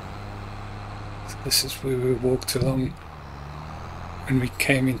 So this is where we walked along when we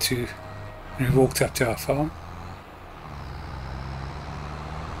walked up to our farm.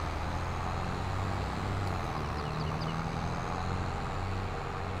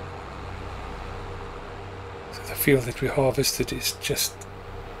 The field that we harvested is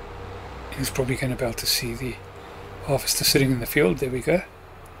probably going to be able to see the harvester sitting in the field. There we go.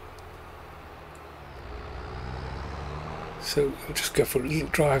 So we'll just go for a little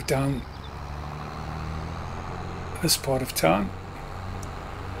drive down this part of town.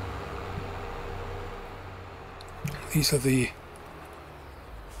 These are the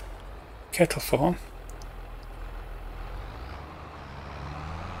cattle farm.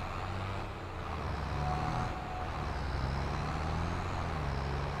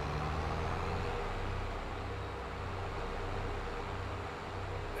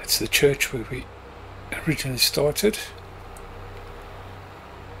 That's the church where we originally started.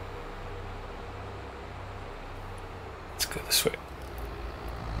 Let's go this way.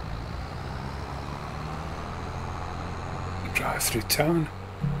 Drive through town.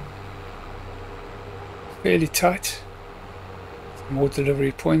 Fairly tight. More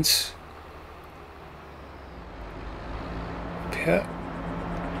delivery points. Up here.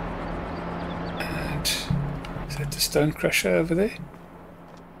 And is that the stone crusher over there?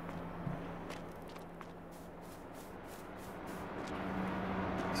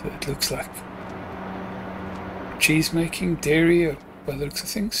 So it looks like cheese making, dairy, by the looks of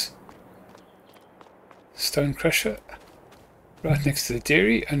things. Stone crusher right next to the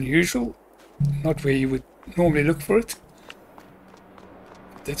dairy, unusual, not where you would normally look for it.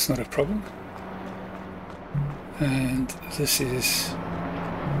 That's not a problem. And this is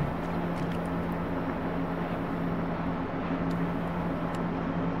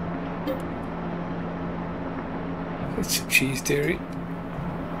it's a cheese dairy.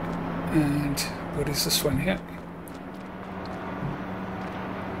 And what is this one here?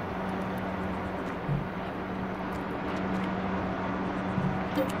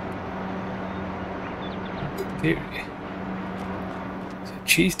 Dairy. So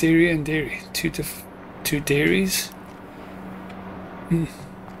cheese dairy and dairy. Two dairies.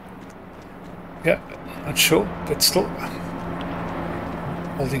 Yeah, not sure, but still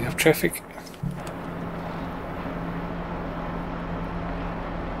holding up traffic.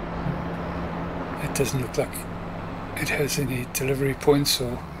 It doesn't look like it has any delivery points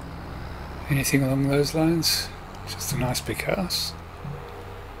or anything along those lines. Just a nice big house.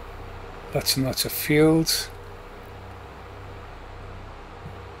 Lots and lots of fields.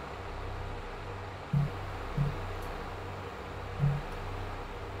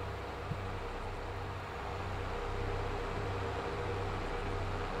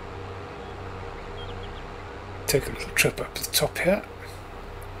 Take a little trip up the top here.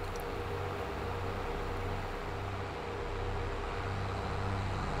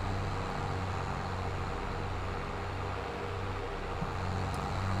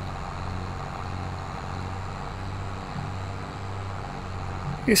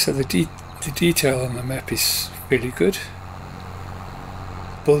 Yeah, so the detail on the map is really good.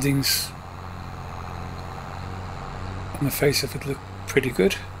 Buildings on the face of it look pretty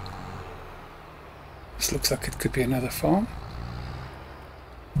good. This looks like it could be another farm.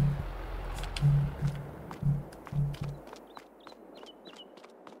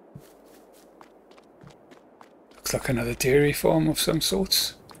 Looks like another dairy farm of some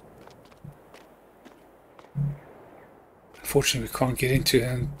sorts. Unfortunately, we can't get into it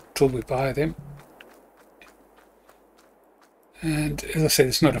until we buy them. And as I said,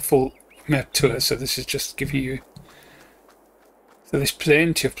 it's not a full map tour, so this is just giving you. So there's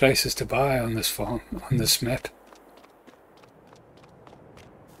plenty of places to buy on this farm, on this map.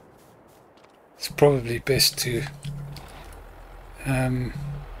 It's probably best to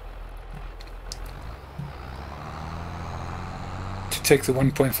you take the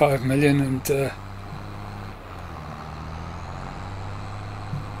 1.5 million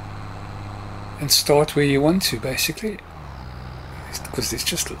and start where you want to, basically, because there's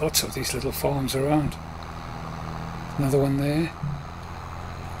just lots of these little farms around. Another one there.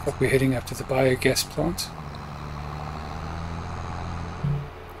 But we're heading up to the biogas plant.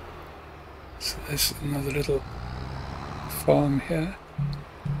 So there's another little farm here.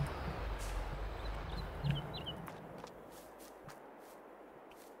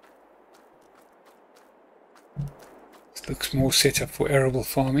 This looks more set up for arable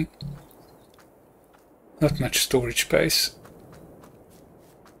farming. Not much storage space.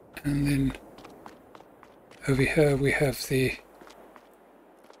 And then over here we have the,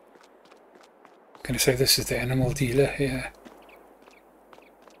 I'm going to say this is the animal dealer here.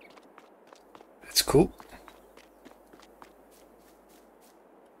 That's cool.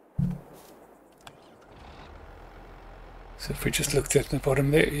 So if we just looked at the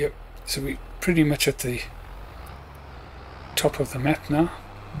bottom there, yep. So we're pretty much at the top of the map now.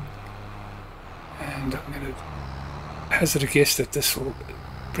 And I'm going to hazard a guess that this will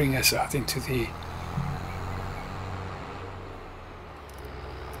bring us out into the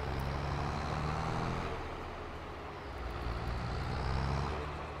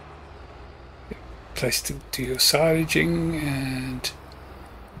place to do your silaging and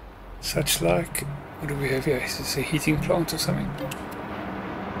such like. What do we have here? Is this a heating plant or something?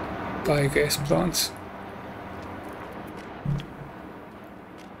 Biogas plants.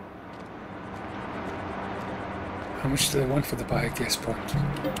 How much do they want for the biogas plant?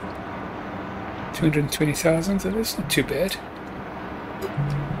 220,000, that is not too bad.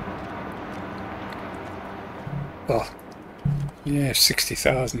 Well, yeah,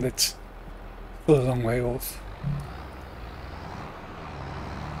 60,000, that's still a long way off.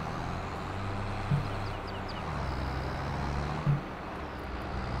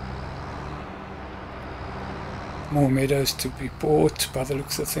 More meadows to be bought by the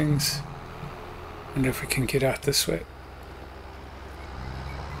looks of things. Wonder if we can get out this way.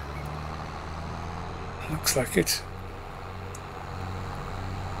 Looks like it.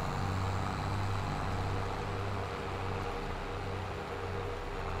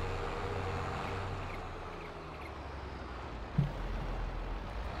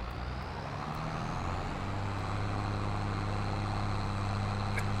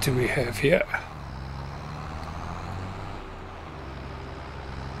 What do we have here?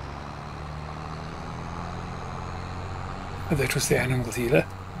 Oh, that was the animal dealer.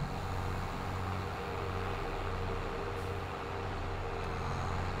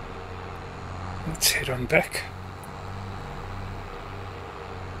 Let's head on back.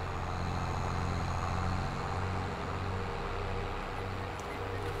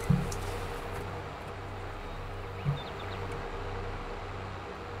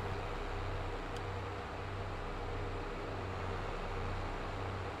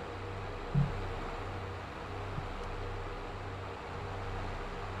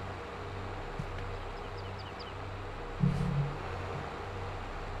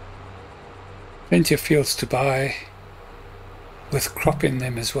 Plenty of fields to buy, with crop in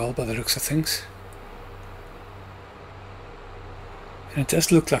them as well by the looks of things. And it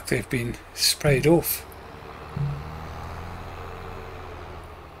does look like they've been sprayed off.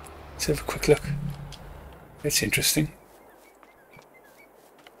 Let's have a quick look. That's interesting.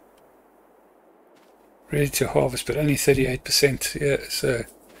 Ready to harvest, but only 38%. Yeah, so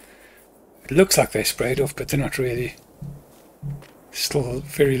it looks like they sprayed off, but they're not really. Still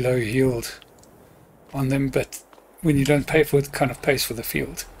very low yield on them, but when you don't pay for it, it kind of pays for the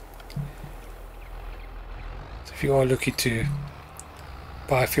field. So if you are looking to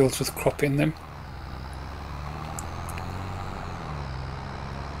buy fields with crop in them,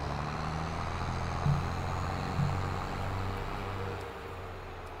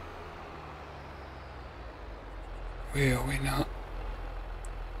 where are we now?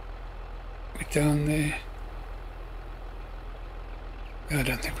 We're down there. I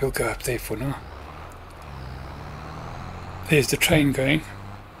don't think we'll go up there for now. There's the train going.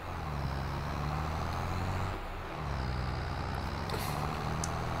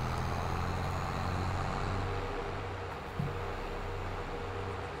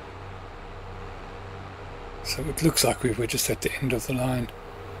 So it looks like we were just at the end of the line.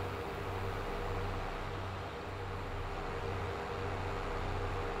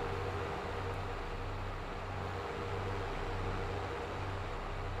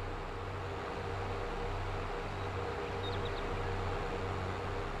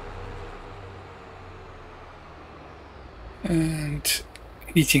 And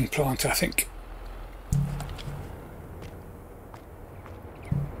heating plant, I think.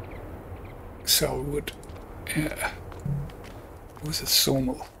 sell wood. Yeah. It was a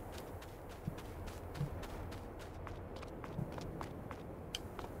sawmill.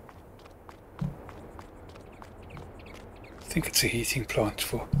 I think it's a heating plant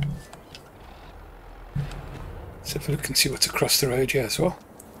for. Let's have a look and see what's across the road here as well.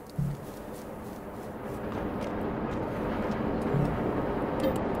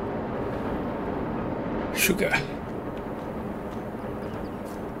 Sugar.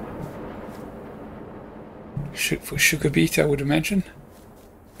 For sugar beet, I would imagine.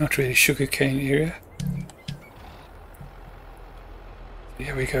 Not really sugar cane area.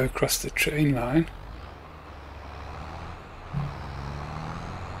 Here we go across the train line.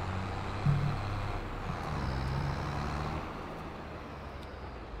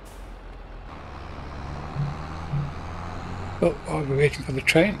 Well, while we're waiting for the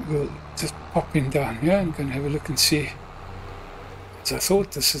train, we'll just pop in down here and go and have a look and see. As I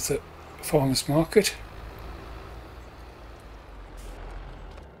thought, this is the farmer's market.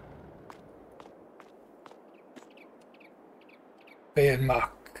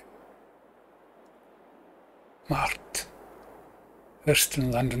 Mart.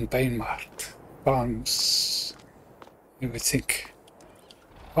 Hirchlanden Beenmarkt. Farms. You would think.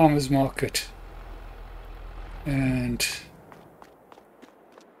 Farmer's market. And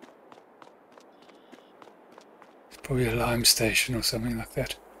it's probably a lime station or something like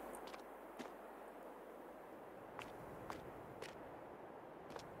that.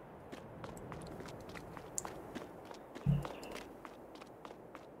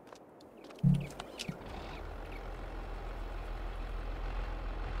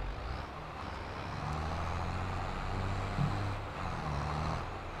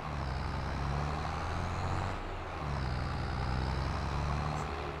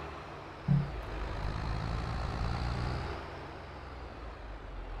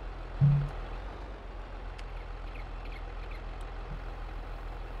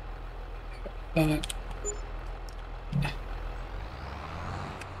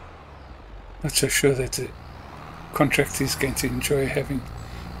 Not so sure that the contractor is going to enjoy having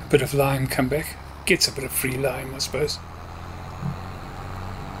a bit of lime come back. Gets a bit of free lime, I suppose.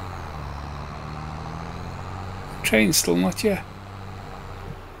 Train's still not here.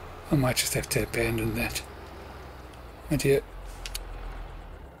 I might just have to abandon that idea.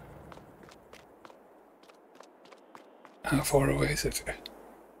 How far away is it?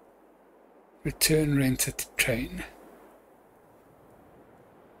 Return rented train.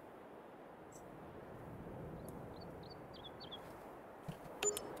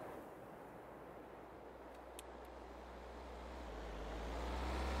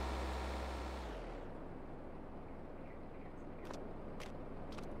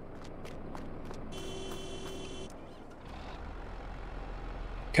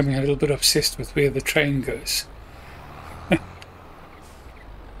 Becoming a little bit obsessed with where the train goes.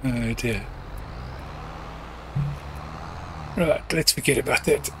 Oh dear. Right, let's forget about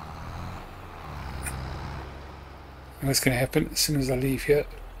that. What's going to happen as soon as I leave here?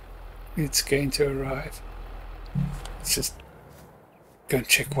 It's going to arrive. Let's just go and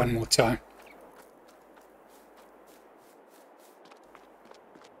check one more time.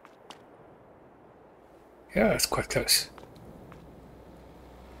 Yeah, it's quite close.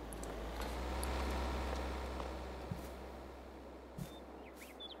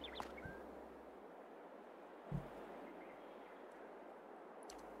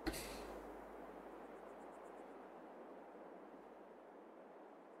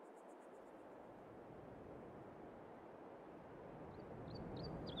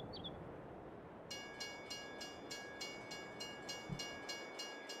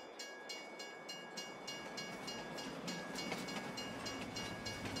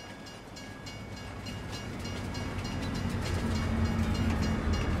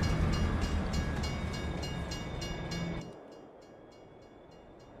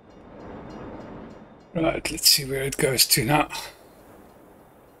 Right, let's see where it goes to now.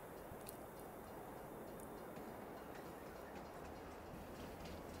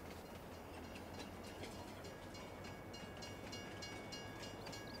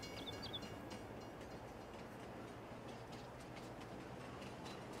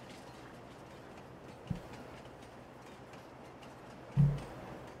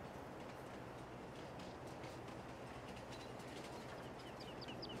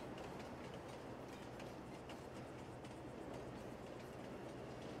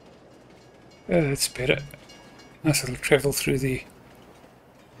 That's better. Nice little travel through the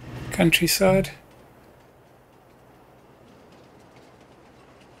countryside.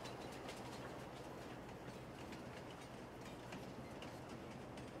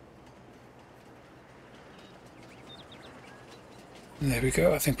 And there we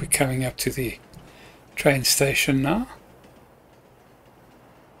go. I think we're coming up to the train station now.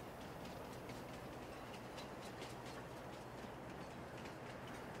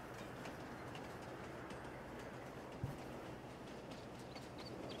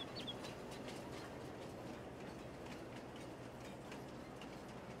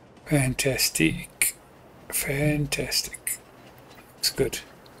 Fantastic. Fantastic. Looks good.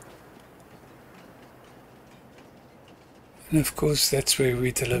 And of course that's where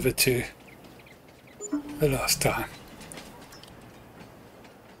we delivered to the last time.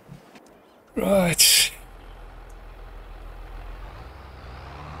 Right.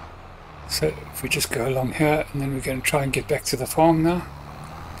 So if we just go along here, and then we're going to try and get back to the farm now.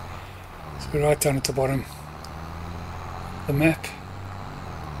 So we're right down at the bottom of the map.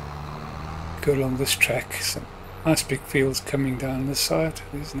 Go along this track. Some nice big fields coming down this side.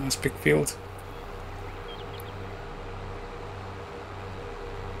 There's a nice big field.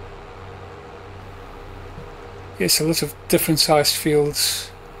 Yes, a lot of different sized fields.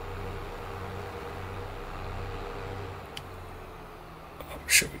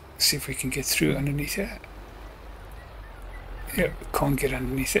 Shall we see if we can get through underneath it? Yeah, we can't get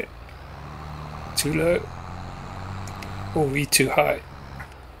underneath it. Too low. Or we too high.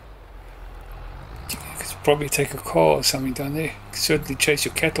 You could probably take a car or something down there. You could certainly chase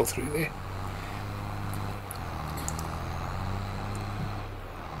your cattle through there.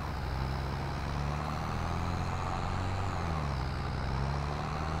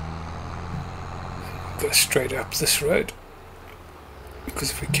 Go straight up this road, because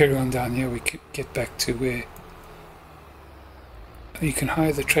if we carry on down here we could get back to where you can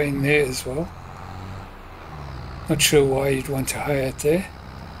hire the train there as well. Not sure why you'd want to hire it there.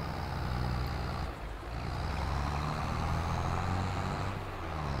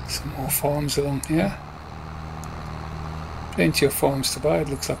 Some more farms along here. Plenty of farms to buy. It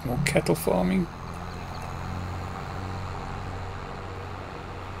looks like more cattle farming.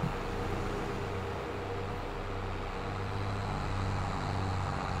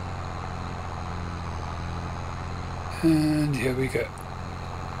 And here we go.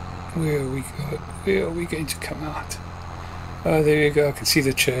 Where are we going to come out? Oh, there you go. I can see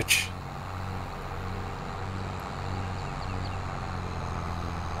the church.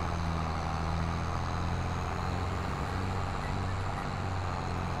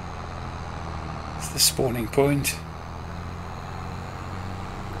 It's the spawning point.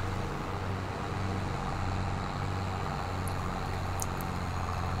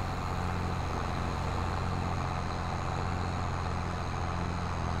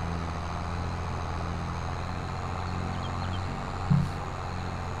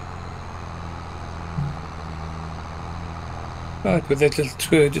 Right, but that little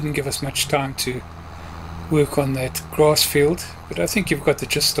tour didn't give us much time to work on that grass field, but I think you've got the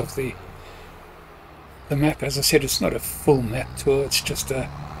gist of the map. As I said, it's not a full map tour, it's just a,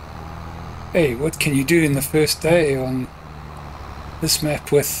 hey, what can you do in the first day on this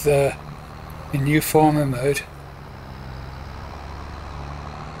map with the new farmer mode.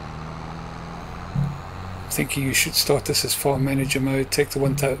 I'm thinking you should start this as farm manager mode, take the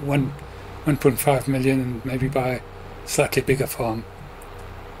 1.5 million and maybe buy slightly bigger farm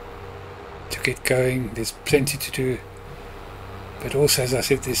to get going. There's plenty to do, but also, as I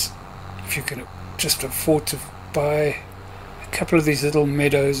said, there's, if you can just afford to buy a couple of these little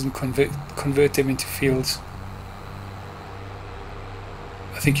meadows and convert them into fields,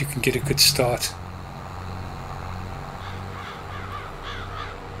 I think you can get a good start.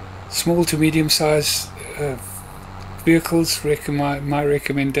 Small to medium size vehicles, my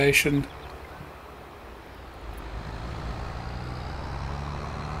recommendation.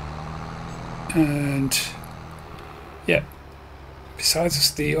 And yeah,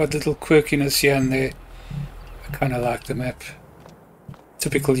 besides the odd little quirkiness here and there, I kind of like the map.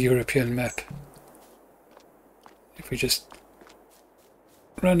 Typical European map. If we just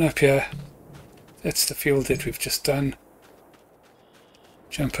run up here, that's the field that we've just done.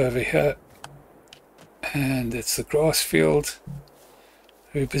 Jump over here, and it's the grass field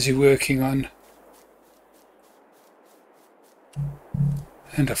we're busy working on.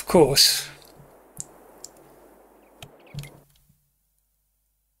 And of course,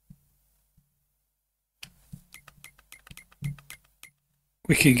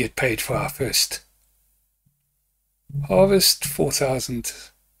 we can get paid for our first harvest,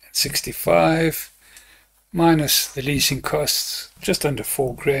 4,065 minus the leasing costs, just under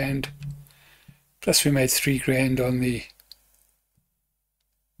 4 grand. Plus we made 3 grand on the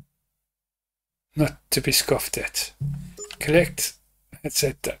not to be scoffed at. Collect, that's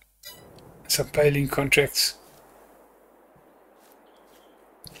it. Some baling contracts.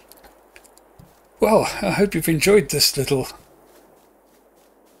 Well, I hope you've enjoyed this little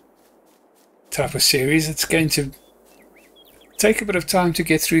type of series. It's going to take a bit of time to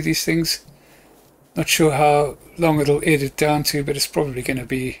get through these things. Not sure how long it'll edit down to, but it's probably going to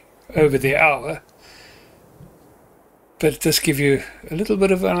be over the hour. But it does give you a little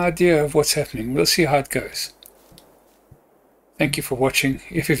bit of an idea of what's happening. We'll see how it goes. Thank you for watching.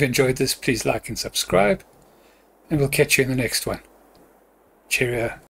 If you've enjoyed this, please like and subscribe. And we'll catch you in the next one. Cheerio.